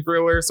action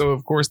thriller, so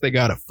of course they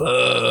gotta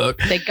fuck.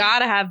 They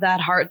gotta have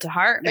that heart to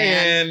heart,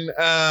 man.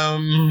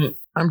 And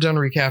I'm done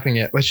recapping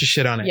it. Let's just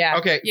shit on it. Yeah.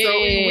 Okay.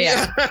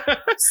 Yeah.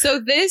 So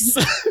this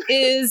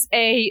is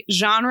a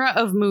genre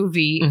of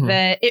movie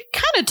that it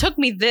kind of took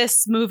me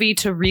this movie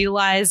to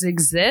realize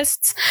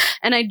exists.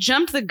 And I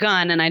jumped the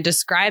gun and I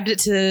described it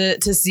to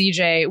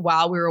CJ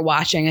while we were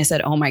watching. I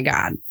said, "Oh my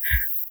God,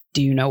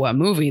 do you know what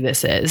movie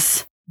this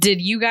is?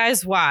 Did you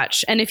guys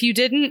watch?" And if you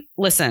didn't,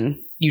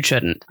 listen, you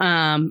shouldn't.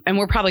 And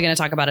we're probably going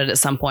to talk about it at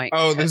some point.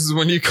 Oh, this is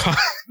when you caught.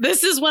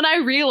 This is when I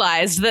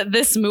realized that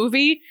this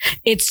movie,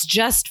 it's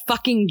just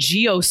fucking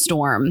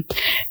Geostorm.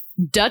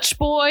 Dutch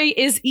Boy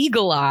is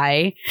Eagle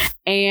Eye,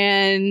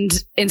 and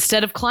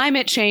instead of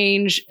climate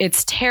change,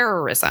 it's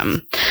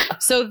terrorism.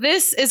 So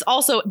this is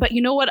also, but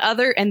you know what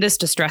other, and this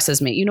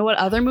distresses me, you know what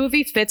other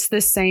movie fits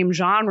this same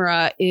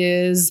genre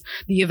is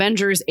the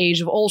Avengers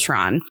Age of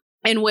Ultron,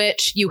 in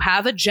which you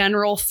have a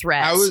general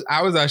threat.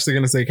 I was actually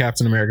going to say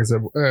Captain America,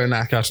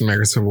 not Captain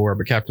America Civil War,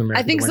 but Captain America.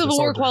 I think Civil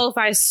War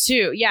qualifies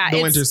too. Yeah,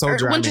 the Winter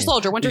Soldier. Winter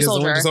Soldier. The Winter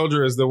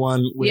Soldier is the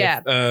one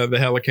with the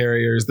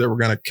helicarriers that were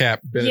going to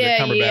cap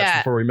Benedict Cumberbatch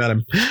before we met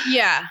him.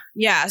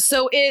 Yeah.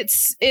 So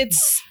it's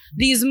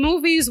these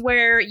movies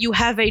where you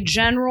have a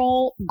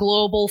general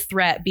global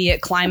threat, be it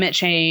climate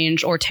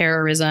change or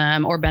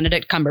terrorism or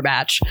Benedict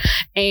Cumberbatch,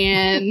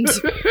 and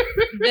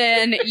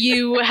then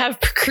you have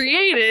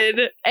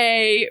created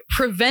a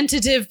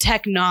preventative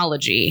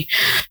technology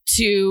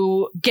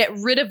to get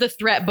rid of the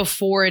threat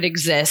before it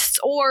exists,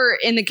 or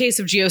in the case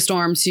of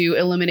Geostorm, to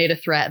eliminate a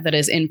threat that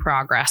is in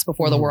progress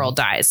before the world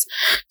dies.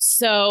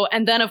 So,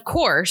 and then of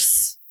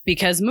course,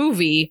 because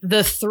movie,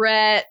 the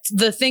threat,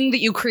 the thing that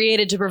you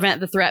created to prevent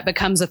the threat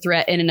becomes a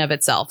threat in and of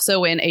itself.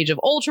 So in Age of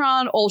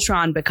Ultron,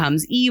 Ultron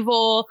becomes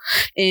evil.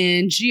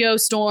 In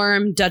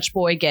Geostorm, Dutch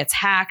Boy gets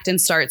hacked and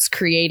starts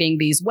creating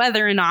these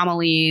weather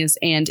anomalies.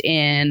 And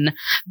in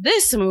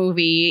this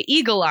movie,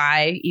 Eagle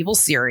Eye, Evil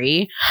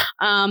Siri,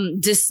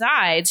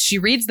 decides, she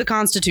reads the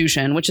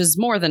Constitution, which is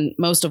more than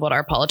most of what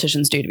our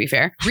politicians do, to be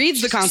fair,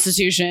 reads the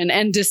Constitution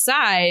and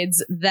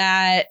decides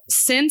that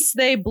since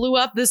they blew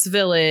up this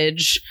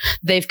village,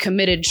 they've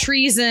committed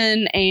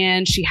treason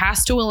and she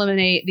has to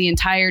eliminate the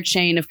entire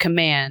chain of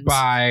command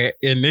by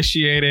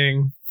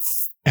initiating,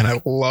 and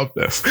I love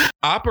this,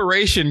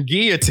 Operation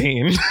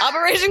Guillotine.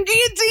 Operation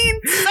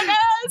Guillotine, suckers!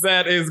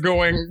 That is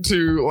going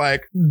to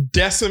like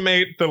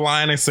decimate the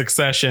line of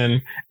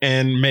succession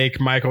and make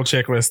Michael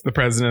Chiklis the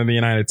president of the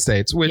United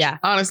States. Which,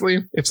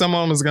 honestly, if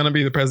someone was going to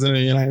be the president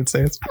of the United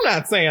States, I'm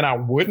not saying I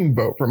wouldn't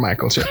vote for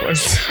Michael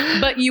Chiklis.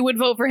 But you would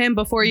vote for him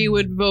before you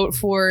would vote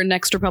for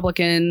next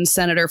Republican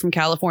senator from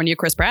California,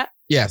 Chris Pratt?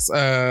 Yes.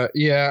 I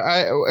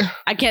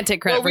can't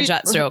take credit for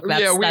that joke.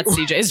 That's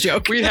CJ's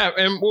joke. We have,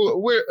 and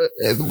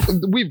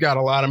we've got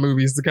a lot of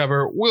movies to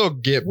cover. We'll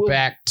get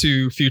back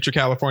to future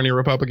California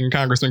Republican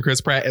Congressman Chris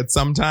Pratt at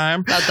some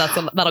time.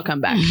 That'll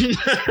come back,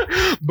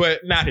 but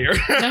not here.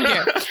 Not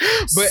here.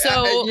 But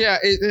so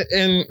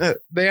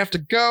they have to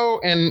go,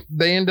 and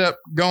they end up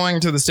going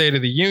to the State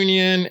of the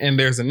Union, and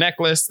there's a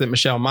necklace that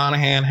Michelle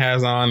Monaghan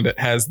has on that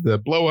has the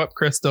blow up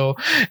crystal,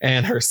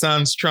 and her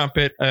son's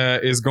trumpet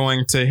is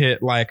going to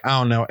hit like,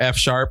 I don't know, F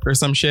sharp or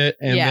some shit,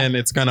 and then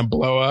it's gonna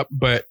blow up.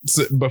 But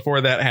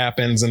before that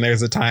happens, and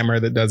there's a timer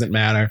that doesn't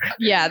matter.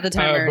 Yeah, the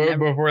timer. But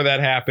before that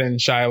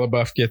happens, Shia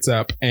LaBeouf gets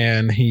up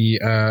and he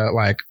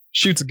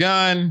shoots a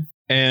gun,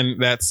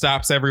 and that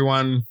stops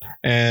everyone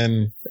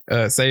and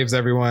saves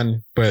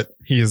everyone. But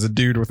he is a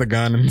dude with a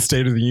gun in the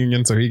State of the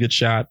Union, so he gets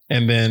shot.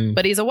 And then,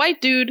 but he's a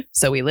white dude,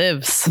 so he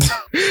lives.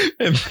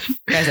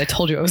 Guys, I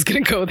told you I was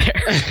gonna go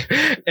there.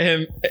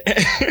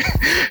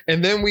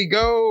 and then we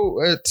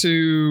go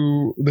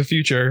to the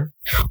future.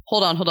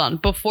 Hold on.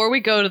 Before we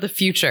go to the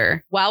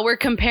future, while we're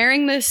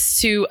comparing this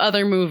to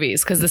other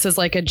movies, because this is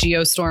like a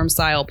Geostorm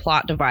style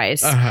plot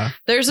device,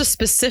 there's a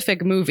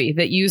specific movie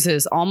that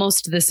uses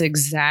almost this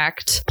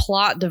exact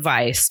plot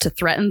device to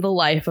threaten the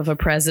life of a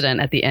president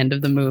at the end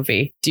of the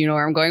movie. Do you know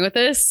where I'm going with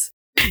this?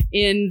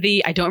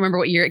 I don't remember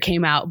what year it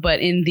came out, but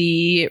in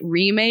the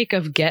remake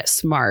of Get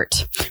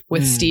Smart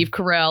with Steve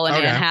Carell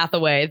and Anne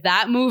Hathaway,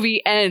 that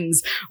movie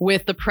ends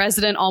with the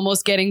president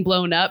almost getting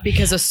blown up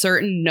because a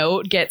certain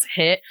note gets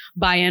hit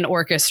by an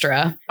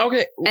orchestra.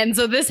 Okay. And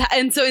so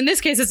in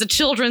this case, it's a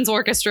children's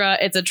orchestra.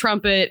 It's a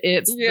trumpet.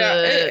 It's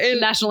the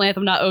national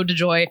anthem, not Ode to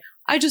Joy.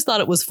 I just thought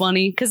it was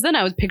funny because then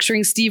I was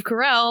picturing Steve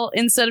Carell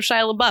instead of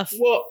Shia LaBeouf.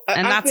 Well,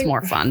 that's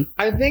more fun.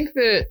 I think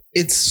that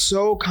it's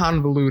so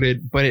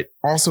convoluted, but it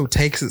also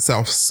takes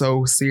itself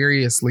so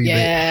seriously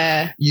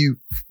that you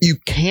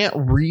can't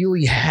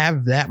really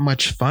have that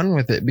much fun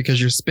with it because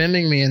you're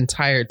spending the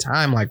entire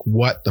time like,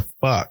 what the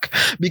fuck?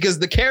 Because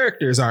the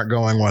characters aren't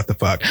going, what the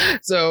fuck?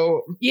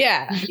 So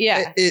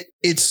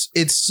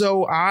it's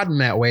so odd in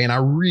that way. And I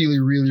really,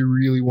 really,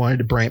 really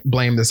wanted to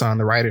blame this on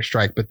the writer's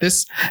strike, but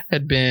this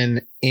had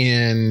been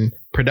in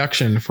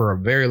production for a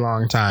very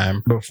long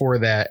time. Before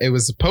that, it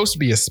was supposed to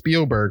be a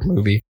Spielberg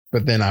movie,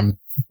 but then I'm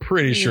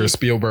pretty sure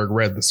Spielberg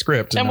read the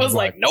script and was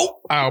like,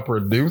 nope, I'll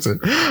produce it.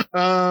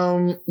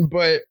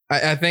 But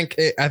I think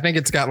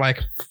it's got like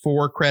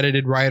 4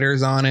 credited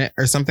writers on it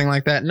or something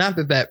like that. Not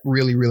that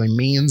really, really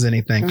means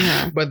anything,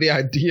 but the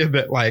idea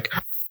that like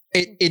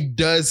it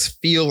does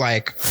feel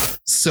like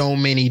so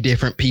many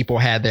different people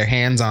had their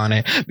hands on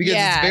it because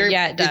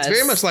it's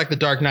very much like The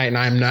Dark Knight, and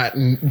I'm not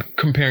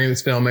comparing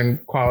this film in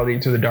quality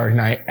to The Dark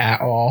Knight at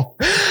all.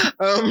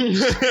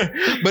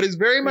 But it's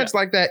very much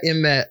like that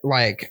in that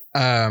like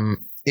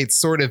it's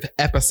sort of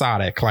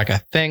episodic, like a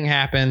thing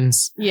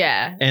happens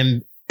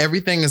and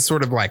everything is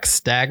sort of like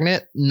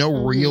stagnant.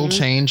 No real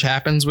change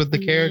happens with the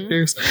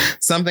characters.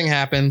 Something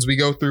happens. We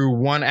go through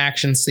one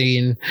action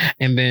scene,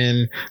 and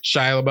then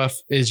Shia LaBeouf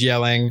is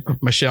yelling.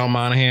 Michelle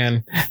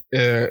Monaghan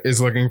is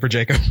looking for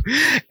Jacob,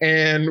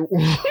 and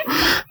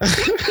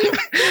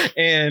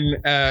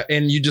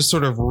and you just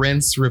sort of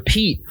rinse,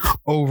 repeat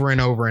over and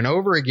over and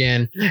over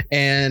again.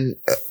 And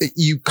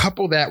you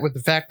couple that with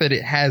the fact that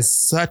it has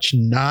such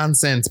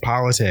nonsense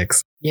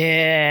politics.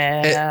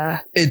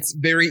 It's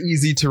very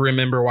easy to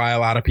remember why a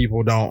lot of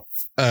people don't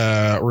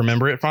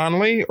remember it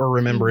fondly or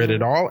remember it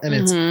at all. And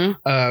it's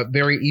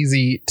very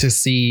easy to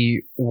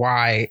see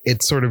why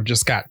it sort of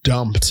just got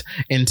dumped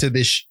into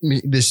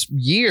this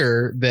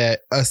year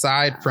that,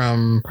 aside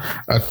from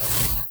a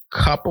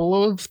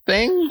couple of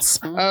things,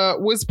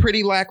 was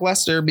pretty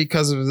lackluster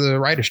because of the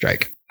writer's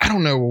strike. I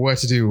don't know what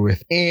to do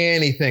with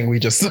anything we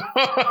just saw.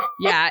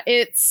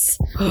 It's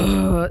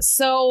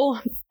so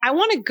I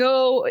want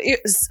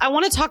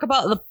to talk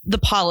about the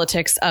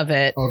politics of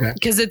it. Okay.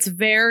 Because it's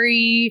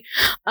very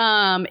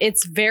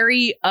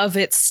of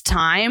its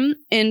time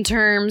in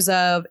terms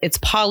of its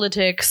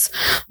politics,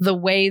 the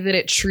way that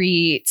it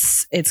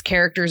treats its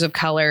characters of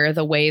color,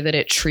 the way that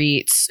it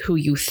treats who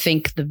you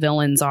think the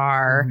villains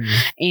are,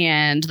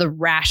 and the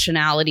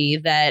rationality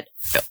that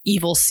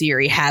evil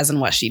Ciri has in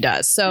what she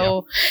does.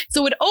 So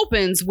it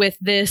opens with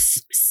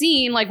this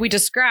scene like we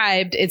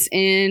described. It's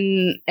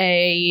in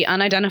a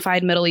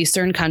unidentified Middle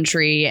Eastern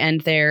country,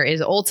 and there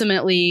is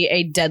ultimately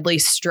a deadly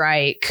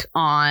strike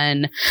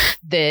on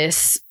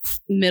this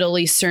Middle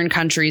Eastern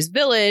country's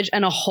village,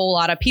 and a whole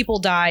lot of people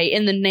die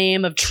in the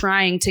name of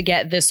trying to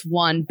get this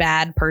one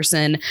bad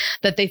person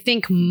that they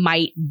think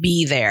might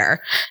be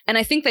there. And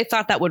I think they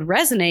thought that would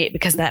resonate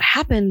because that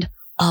happened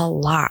a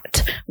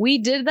lot. We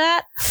did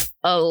that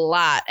a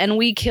lot, and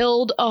we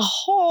killed a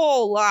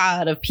whole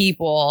lot of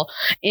people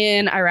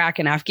in Iraq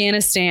and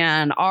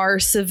Afghanistan. Our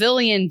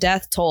civilian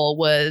death toll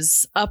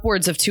was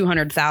upwards of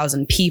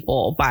 200,000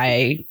 people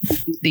by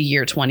the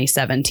year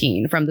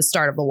 2017, from the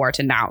start of the war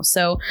to now.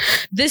 So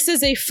this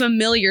is a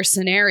familiar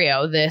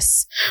scenario.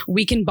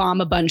 We can bomb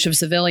a bunch of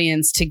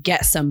civilians to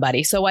get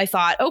somebody. So I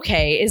thought,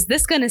 okay, is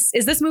this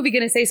movie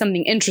going to say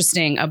something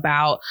interesting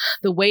about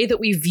the way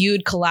that we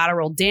viewed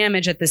collateral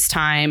damage at this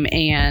time,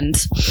 and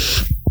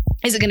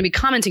is it going to be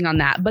commenting on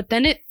that? But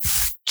then it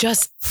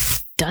just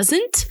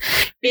doesn't.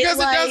 Because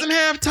it doesn't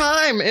have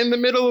time in the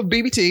middle of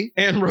BBT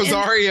and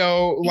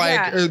Rosario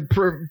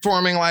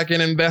performing like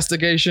an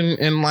investigation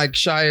in like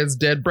Shia's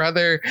dead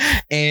brother,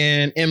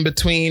 and in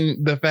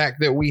between the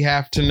fact that we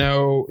have to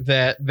know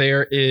that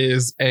there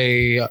is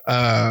a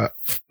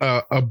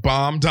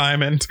bomb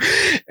diamond,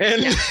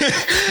 and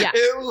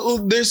the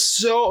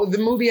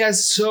movie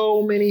has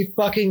so many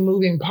fucking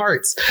moving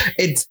parts.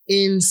 It's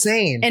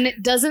insane, and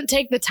it doesn't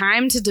take the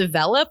time to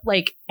develop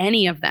like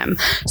any of them.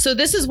 So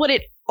this is what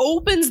it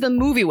opens the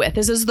movie with.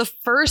 This is the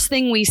first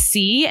thing we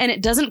see, and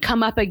it doesn't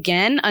come up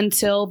again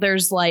until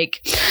there's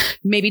like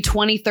maybe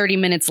 20-30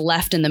 minutes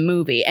left in the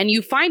movie, and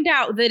you find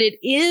out that it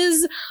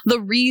is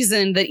the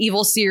reason that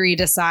evil Ciri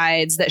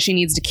decides that she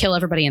needs to kill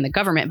everybody in the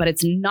government. But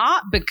it's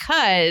not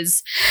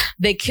because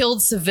they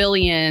killed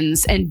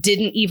civilians and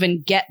didn't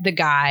even get the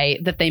guy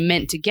that they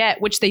meant to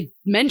get, which they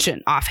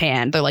mention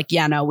offhand. They're like,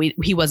 yeah, no,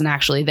 he wasn't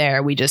actually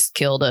there. We just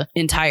killed an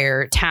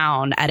entire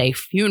town at a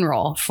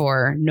funeral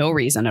for no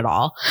reason at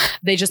all.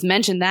 They just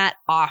mentioned that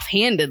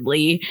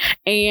offhandedly.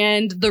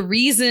 And the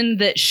reason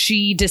that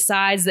she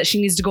decides that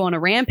she needs to go on a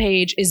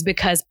rampage is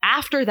because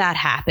after that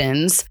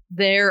happens,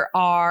 there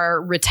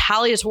are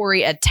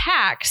retaliatory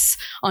attacks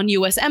on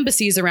U.S.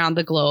 embassies around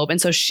the globe.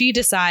 And so she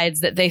decides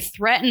that they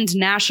threatened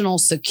national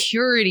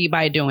security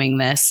by doing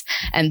this.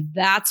 And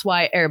that's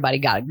why everybody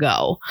got to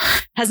go.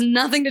 Has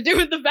nothing to do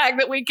with the fact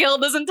that we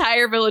killed this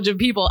entire village of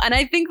people. And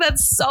I think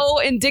that's so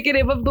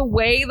indicative of the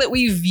way that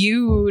we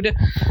viewed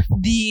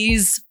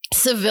these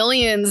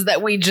civilians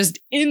that we just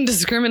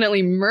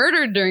indiscriminately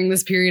murdered during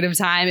this period of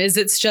time. Is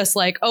it's just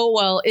like, oh,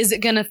 well, is it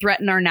going to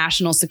threaten our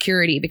national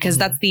security? Because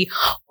that's the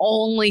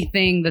only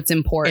thing that's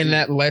important. And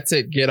that lets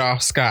it get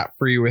off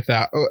scot-free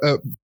without...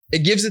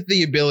 it gives it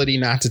the ability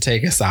not to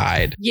take a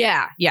side.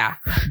 Yeah.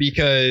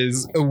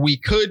 Because we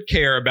could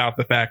care about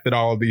the fact that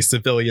all of these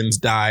civilians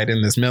died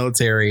in this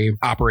military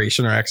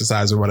operation or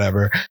exercise or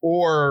whatever.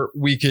 Or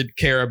we could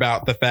care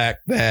about the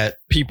fact that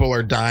people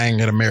are dying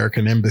at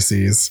American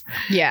embassies.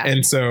 Yeah.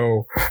 And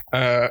so,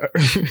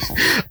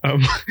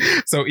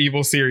 so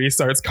evil Ciri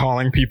starts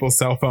calling people's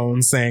cell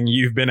phones saying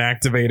you've been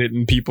activated,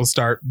 and people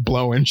start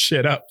blowing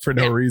shit up for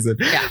no reason.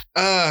 Yeah.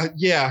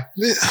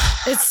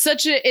 It's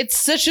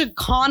such a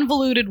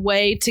convoluted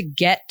way to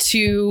get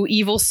to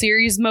evil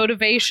Ciri's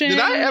motivation.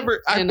 I've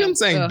been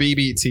saying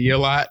BBT a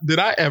lot. Did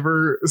I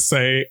ever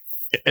say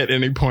at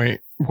any point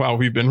while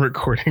we've been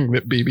recording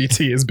that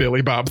BBT is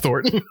Billy Bob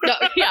Thornton? No,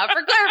 yeah,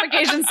 for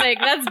clarification's sake,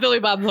 that's Billy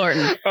Bob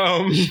Thornton.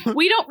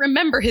 We don't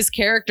remember his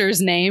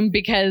character's name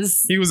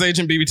because he was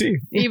Agent BBT.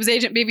 He was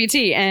Agent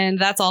BBT, and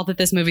that's all that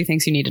this movie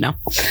thinks you need to know.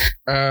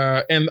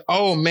 And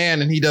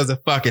he does a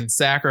fucking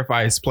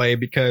sacrifice play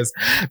because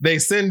they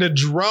send a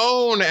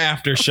drone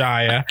after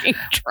Shia.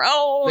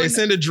 Drone. They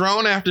send a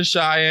drone after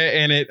Shia,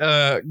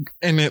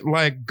 and it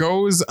like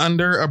goes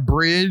under a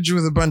bridge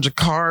with a bunch of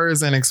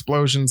cars, and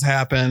explosions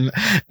happen,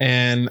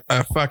 and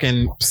a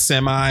fucking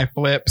semi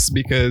flips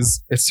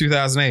because it's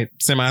 2008.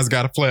 Semi's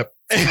got to flip.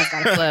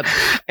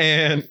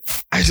 And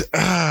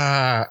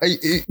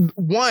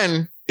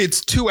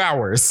it's 2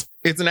 hours.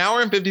 It's an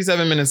hour and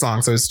 57 minutes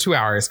long, so it's 2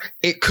 hours.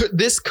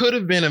 This could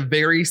have been a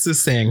very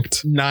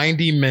succinct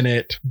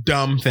 90-minute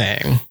dumb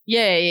thing.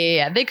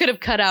 Yeah. They could have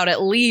cut out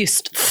at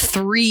least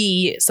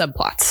 3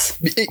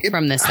 subplots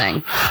from this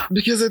thing.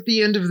 Because at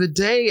the end of the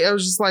day, I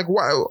was just like,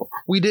 wow,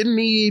 we didn't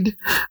need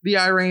the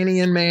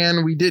Iranian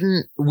man.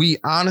 We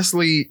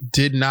honestly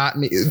did not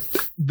need.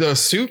 the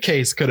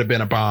suitcase could have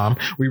been a bomb.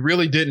 We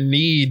really didn't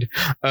need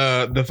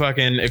the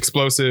fucking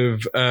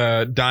explosive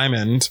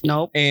diamond.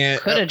 Nope. And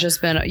Could have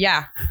just been,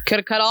 could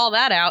have cut all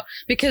that out,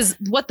 because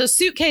what the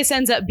suitcase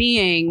ends up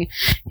being,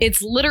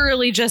 it's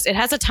literally just, it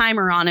has a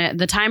timer on it.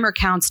 The timer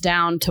counts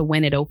down to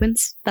when it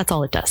opens. That's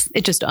all it does.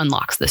 It just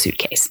unlocks the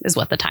suitcase is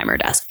what the timer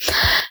does.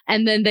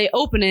 And then they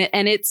open it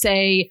and it's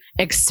a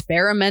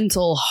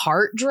experimental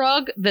heart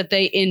drug that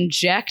they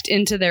inject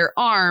into their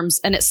arms,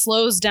 and it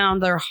slows down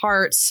their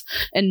hearts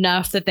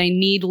enough that they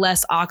need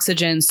less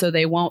oxygen so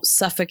they won't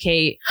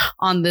suffocate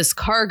on this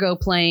cargo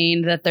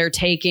plane that they're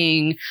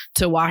taking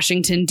to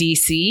Washington,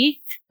 D.C.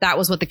 That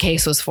was what the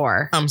case was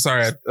for. I'm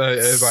sorry.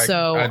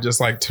 I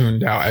just like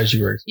tuned out as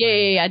you were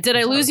explaining. Yeah. Did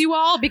I lose you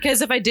all?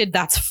 Because if I did,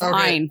 that's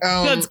fine.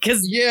 And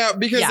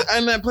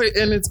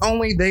it's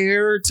only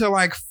there to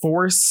like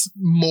force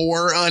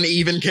more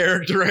uneven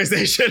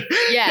characterization.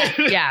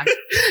 Yeah.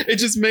 It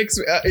just makes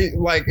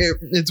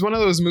it's one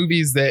of those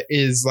movies that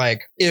is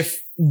like, if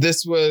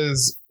this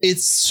was,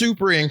 it's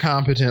super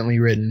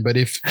incompetently written, but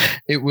if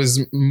it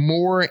was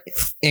more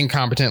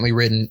incompetently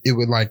written, it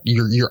would like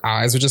your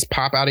eyes would just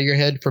pop out of your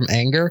head from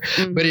anger.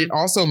 Mm-hmm. But it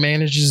also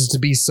manages to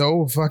be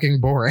so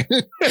fucking boring.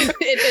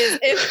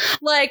 It is.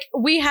 Like,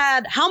 we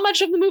had how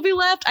much of the movie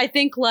left? I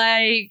think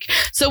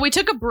so we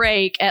took a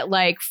break at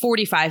like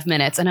 45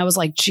 minutes, and I was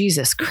like,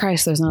 Jesus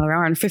Christ, there's another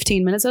hour and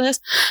 15 minutes of this.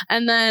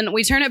 And then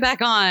we turn it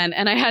back on,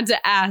 and I had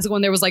to ask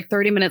when there was like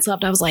 30 minutes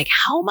left. I was like,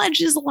 how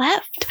much is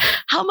left?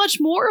 How much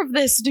more of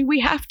this do we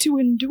have to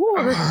endure?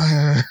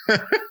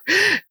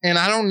 And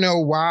I don't know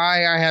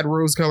why I had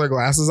rose-colored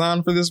glasses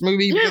on for this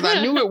movie, because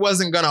I knew it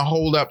wasn't going to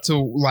hold up to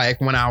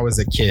like when I was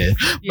a kid.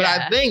 But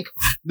I think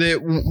that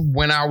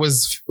when I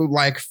was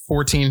like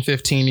 14,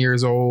 15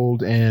 years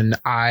old and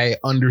I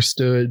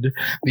understood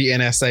the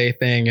NSA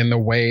thing in the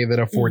way that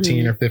a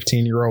 14 or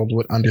 15-year-old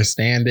would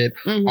understand it,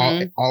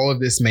 all of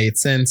this made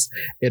sense.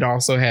 It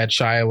also had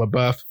Shia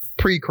LaBeouf.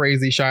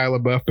 Pre-crazy Shia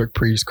LaBeouf, but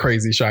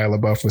pre-crazy Shia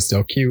LaBeouf was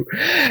still cute.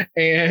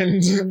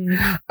 And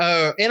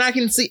I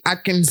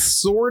can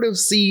sort of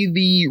see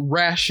the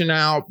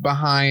rationale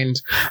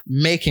behind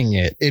making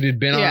it. It had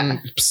been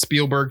on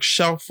Spielberg's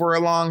shelf for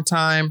a long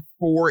time.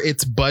 For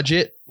its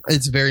budget,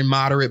 it's very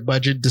moderate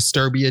budget.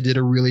 Disturbia did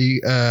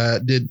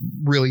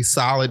really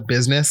solid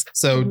business.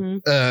 So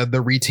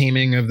the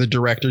reteaming of the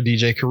director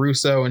DJ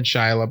Caruso and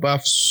Shia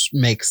LaBeouf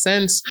makes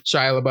sense.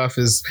 Shia LaBeouf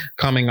is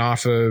coming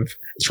off of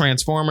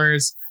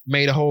Transformers,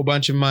 made a whole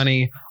bunch of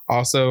money.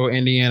 Also,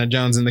 Indiana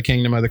Jones and the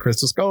Kingdom of the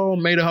Crystal Skull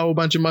made a whole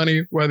bunch of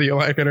money, whether you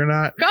like it or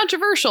not.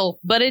 Controversial,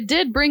 but it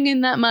did bring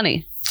in that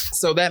money.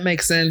 So that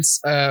makes sense.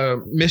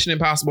 Mission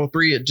Impossible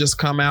 3 had just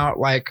come out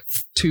like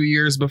 2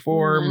 years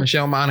before.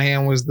 Michelle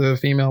Monaghan was the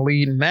female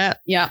lead in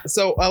that. Yeah.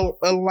 So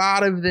a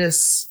lot of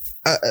this,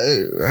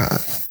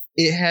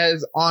 it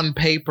has on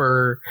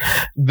paper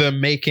the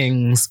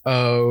makings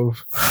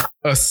of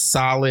a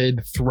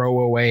solid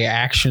throwaway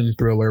action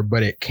thriller,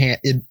 but it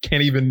can't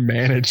even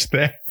manage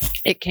that.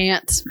 It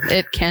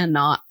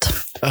cannot.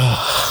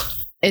 Ugh.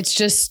 It's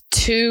just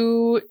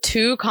too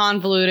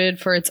convoluted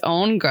for its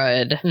own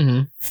good.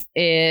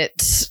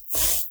 It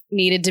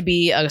needed to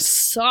be a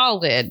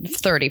solid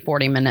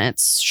 30-40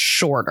 minutes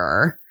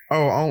shorter.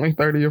 Oh, only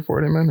 30 or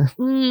 40 minutes.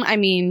 I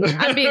mean,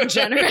 I'm being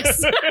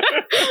generous.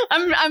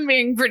 I'm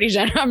being pretty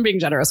generous. I'm being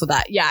generous with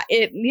that. Yeah,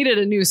 it needed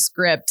a new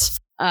script.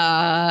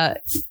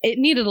 It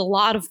needed a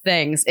lot of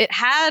things. It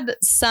had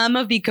some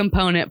of the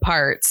component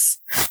parts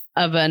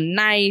of a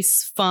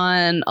nice,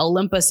 fun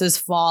Olympus Has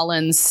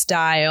Fallen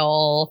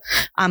style.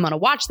 I'm gonna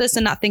watch this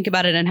and not think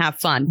about it and have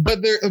fun.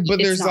 But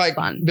there's like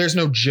fun. There's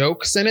no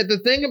jokes in it. The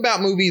thing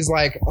about movies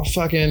like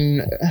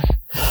fucking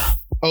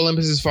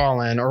Olympus Has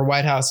Fallen or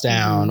White House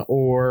Down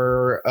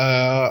or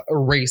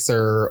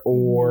Eraser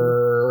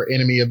or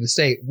Enemy of the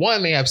State.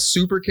 One, they have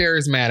super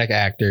charismatic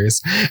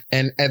actors.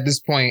 And at this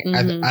point,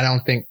 I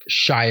don't think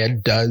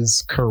Shia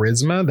does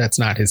charisma. That's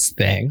not his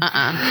thing.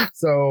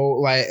 So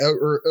like,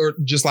 or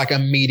just like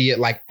immediate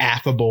like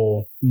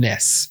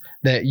affableness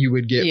that you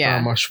would get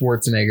from a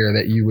Schwarzenegger,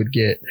 that you would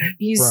get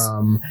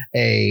from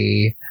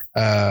a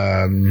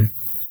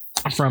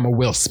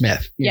Will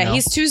Smith. You know?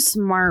 He's too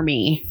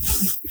smarmy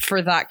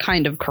for that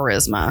kind of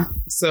charisma.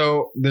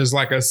 So there's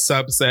like a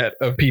subset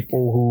of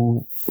people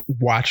who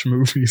watch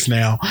movies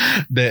now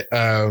that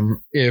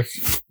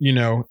if,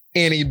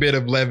 any bit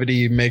of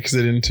levity makes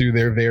it into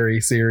their very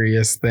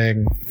serious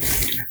thing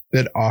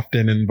that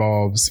often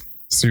involves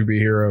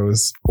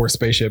superheroes or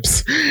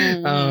spaceships,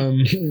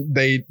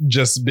 they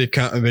just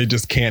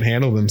can't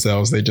handle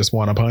themselves. They just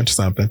want to punch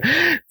something.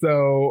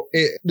 So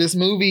this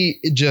movie,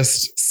 it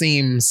just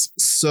seems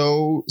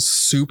so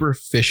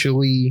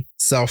superficially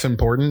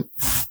self-important.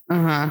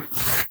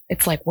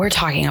 It's like, we're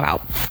talking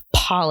about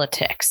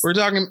politics. We're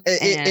talking.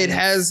 It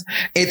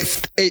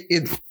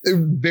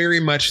very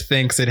much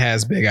thinks it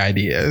has big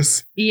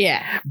ideas.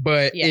 Yeah,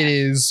 but it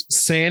is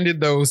sanded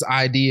those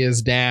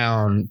ideas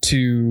down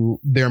to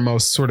their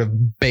most sort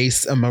of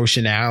base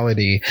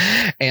emotionality,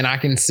 and I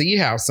can see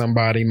how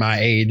somebody my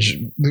age,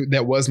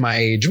 that was my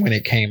age when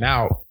it came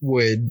out,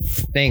 would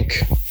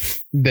think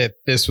that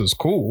this was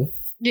cool.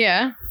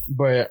 Yeah,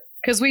 but.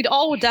 Because we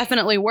all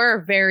definitely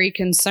were very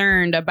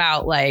concerned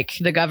about like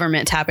the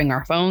government tapping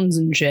our phones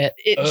and shit.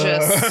 It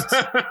just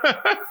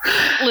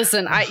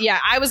listen,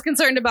 I was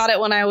concerned about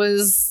it when I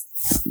was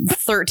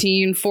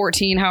 13,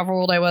 14, however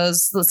old I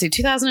was. Let's see,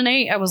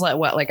 2008. I was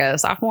like a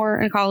sophomore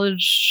in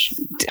college,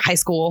 high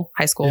school.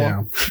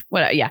 Yeah.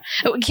 What? Yeah.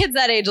 Kids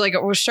that age, like,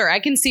 well, sure. I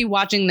can see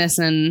watching this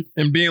and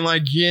being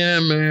like, yeah,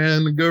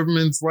 man, the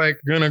government's like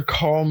gonna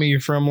call me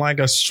from like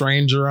a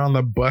stranger on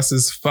the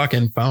bus's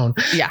fucking phone.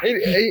 Yeah. We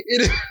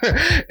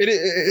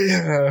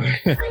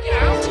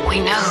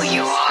know who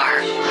you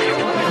are.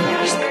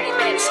 There's 30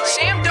 minutes.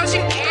 Sam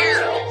doesn't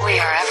care. We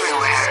are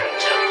everywhere.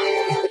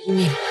 What do you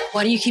mean?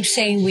 Why do you keep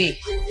saying we? We,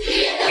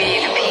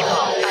 the people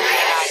of the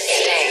United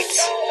States.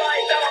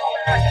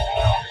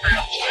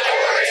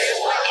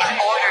 In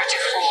order to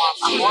form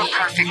a more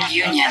perfect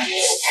union,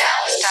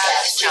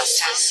 establish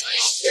justice,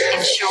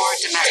 ensure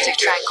domestic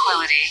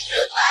tranquility,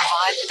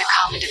 provide for the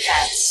common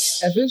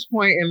defense. At this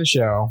point in the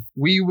show,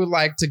 we would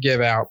like to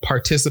give out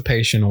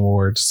participation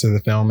awards to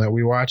the film that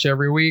we watch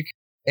every week.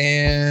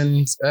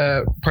 And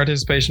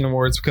participation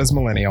awards because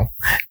millennial.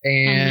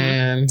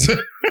 And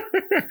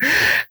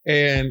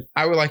and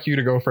I would like you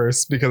to go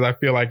first because I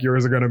feel like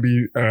yours are going to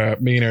be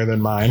meaner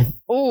than mine.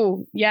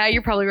 Oh, yeah,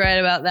 you're probably right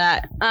about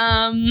that.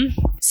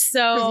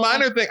 So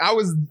mine are things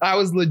I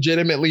was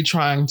legitimately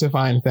trying to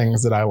find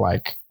things that I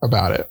like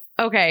about it.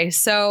 Okay,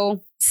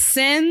 so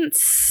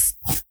since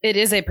it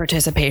is a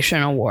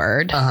participation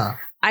award,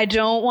 I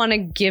don't want to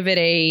give it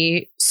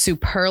a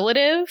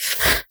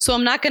superlative. So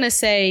I'm not going to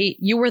say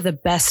you were the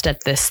best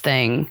at this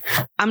thing.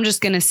 I'm just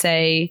going to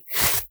say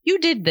you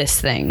did this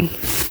thing.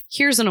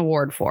 Here's an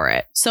award for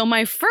it. So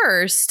my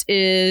first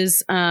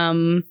is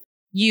I'm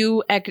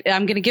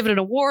going to give it an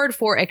award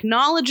for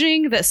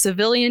acknowledging that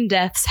civilian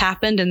deaths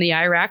happened in the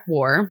Iraq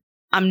War.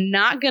 I'm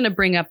not going to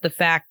bring up the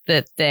fact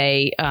that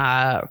they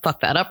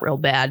fucked that up real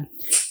bad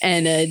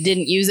and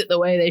didn't use it the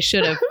way they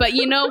should have. But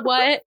you know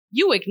what?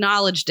 You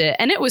acknowledged it.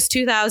 And it was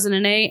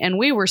 2008 and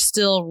we were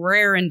still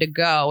raring to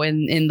go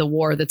in the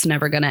war that's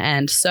never going to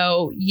end.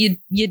 So you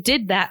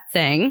did that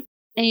thing.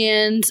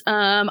 And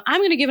I'm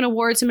going to give an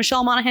award to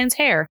Michelle Monaghan's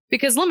hair,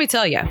 because let me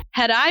tell you,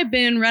 had I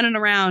been running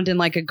around in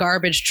like a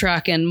garbage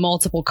truck and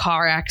multiple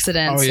car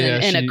accidents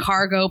in a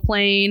cargo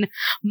plane,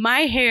 my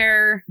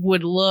hair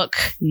would look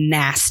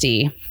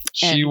nasty.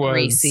 She was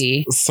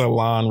greasy.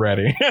 Salon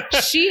ready.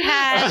 She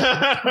had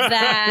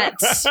that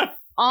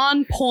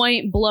on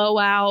point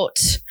blowout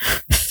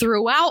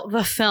throughout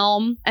the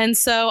film. And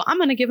so I'm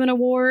going to give an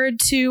award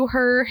to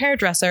her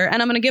hairdresser,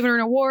 and I'm going to give her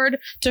an award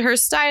to her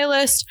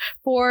stylist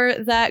for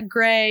that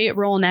gray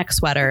roll neck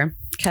sweater,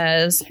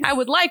 because I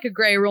would like a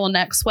gray roll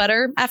neck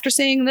sweater after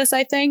seeing this,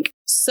 I think.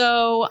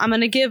 So I'm going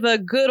to give a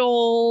good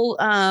old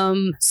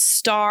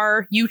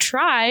star, you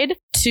tried,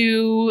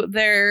 to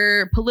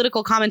their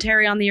political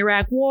commentary on the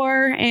Iraq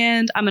War.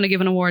 And I'm going to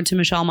give an award to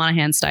Michelle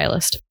Monaghan's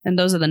stylist. And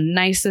those are the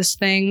nicest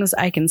things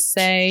I can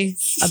say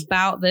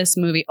about this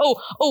movie.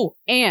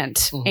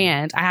 And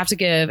I have to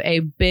give a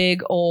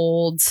big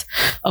old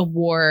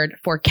award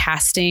for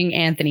casting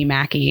Anthony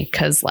Mackie,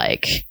 because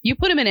like you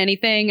put him in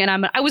anything,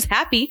 and I was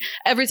happy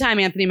every time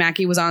Anthony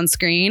Mackie was on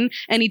screen,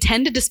 and he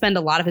tended to spend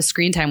a lot of his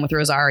screen time with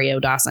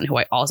Rosario Dawson, who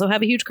I also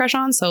have a huge crush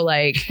on. So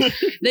like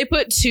they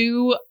put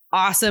two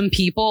awesome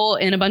people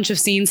in a bunch of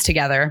scenes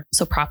together.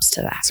 So props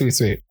to that.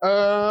 Sweet.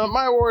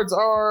 My awards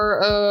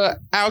are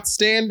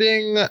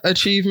outstanding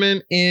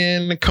achievement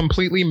in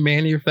completely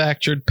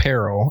manufactured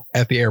peril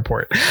at the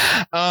airport.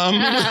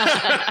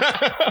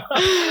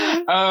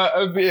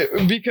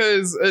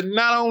 Because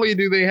not only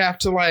do they have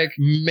to like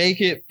make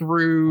it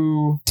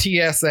through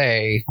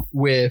TSA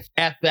with,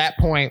 at that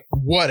point,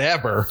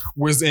 whatever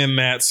was in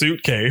that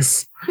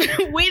suitcase.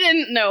 We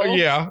didn't know.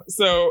 Yeah.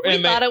 So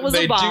we thought it was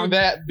a bomb. Do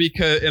that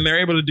because, and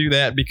they're able to do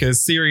that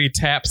because Siri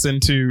taps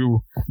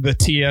into the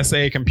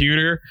TSA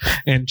computer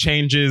and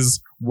changes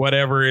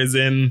whatever is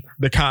in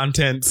the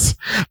contents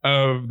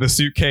of the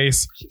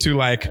suitcase to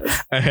like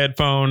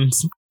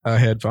headphones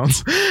and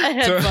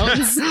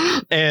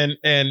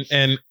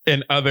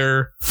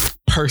other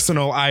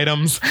personal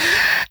items.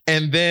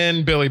 And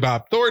then Billy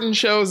Bob Thornton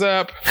shows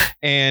up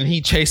and he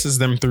chases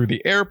them through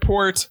the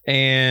airport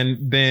and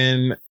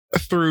then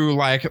through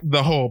like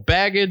the whole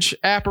baggage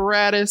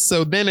apparatus.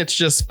 So then it's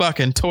just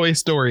fucking Toy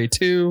Story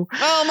 2.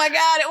 Oh my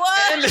God, it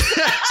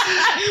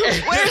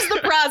was. Where's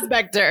the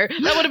prospector?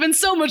 That would have been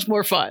so much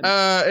more fun.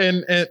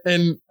 And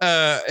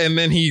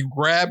then he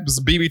grabs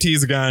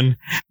BBT's gun,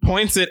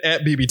 points it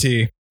at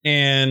BBT,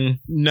 and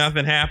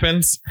nothing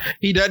happens.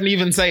 He doesn't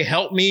even say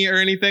help me or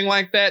anything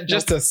like that,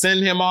 just to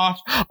send him off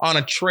on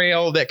a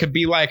trail that could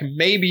be like,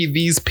 maybe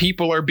these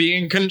people are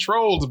being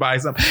controlled by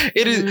something.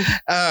 It is,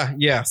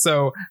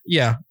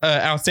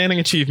 outstanding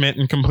achievement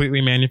in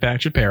completely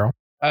manufactured peril.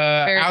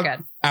 Very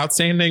good.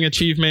 Outstanding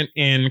achievement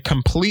in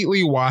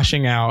completely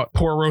washing out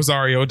poor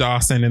Rosario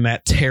Dawson in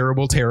that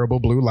terrible, terrible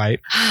blue light.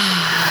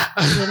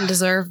 She didn't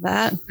deserve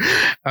that.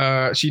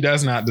 She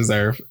does not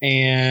deserve.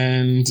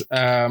 And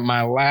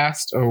my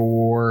last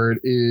award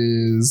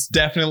is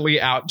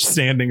definitely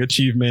outstanding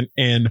achievement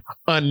in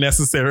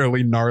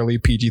unnecessarily gnarly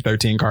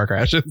PG-13 car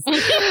crashes.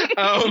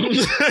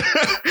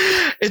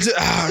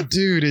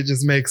 It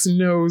just makes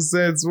no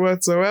sense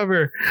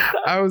whatsoever.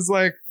 I was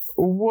like,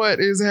 what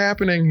is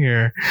happening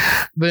here?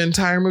 The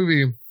entire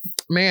movie,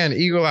 man,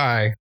 Eagle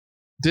Eye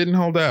didn't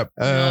hold up.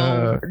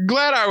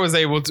 Glad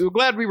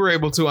we were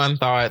able to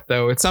unthaw it,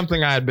 though. It's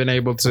something I had been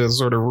able to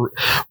sort of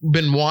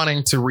been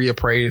wanting to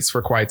reappraise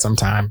for quite some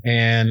time.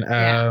 And,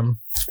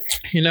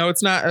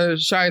 it's not,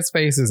 Shy's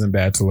face isn't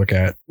bad to look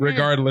at,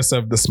 regardless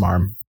of the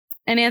smarm.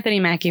 And Anthony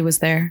Mackie was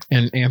there.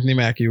 And Anthony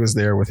Mackie was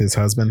there with his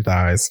husband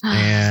thighs.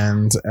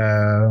 And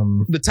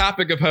the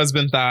topic of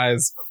husband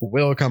thighs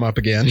will come up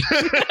again.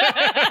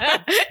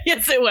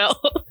 Yes, it will.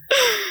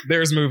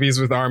 There's movies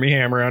with Armie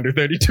Hammer under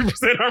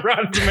 32% on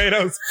Rotten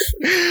Tomatoes.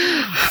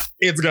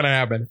 It's gonna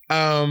happen.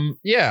 That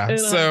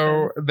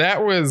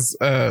was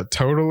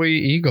totally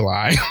Eagle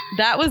Eye.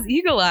 That was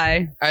Eagle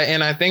Eye.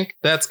 And I think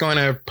that's going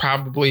to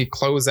probably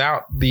close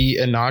out the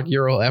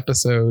inaugural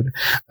episode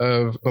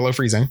of Below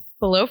Freezing.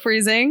 Below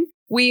Freezing.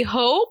 We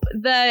hope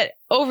that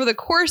over the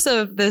course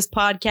of this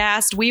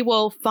podcast, we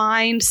will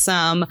find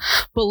some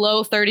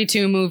below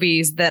 32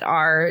 movies that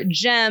are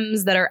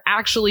gems, that are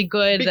actually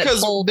good.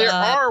 Because there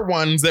are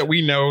ones that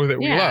we know that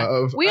we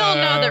love. We all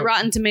know that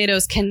Rotten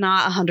Tomatoes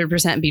cannot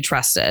 100% be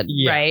trusted,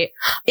 right?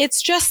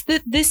 It's just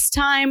that this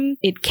time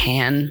it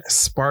can.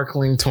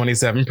 Sparkling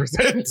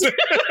 27%.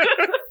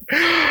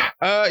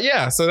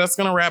 So that's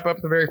going to wrap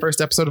up the very first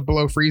episode of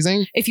Below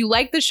Freezing. If you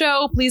like the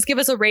show, please give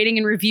us a rating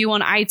and review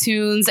on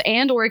iTunes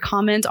and or a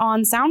comment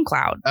on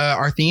SoundCloud.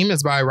 Our theme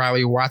is by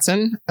Riley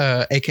Watson,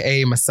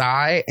 aka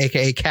Masai,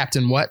 aka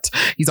Captain What.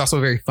 He's also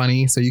very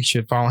funny, so you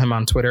should follow him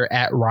on Twitter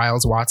at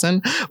Riles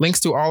Watson. Links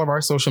to all of our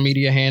social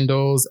media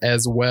handles,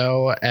 as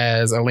well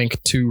as a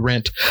link to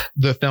rent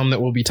the film that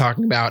we'll be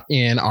talking about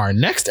in our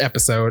next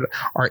episode,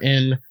 are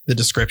in the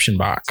description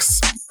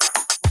box.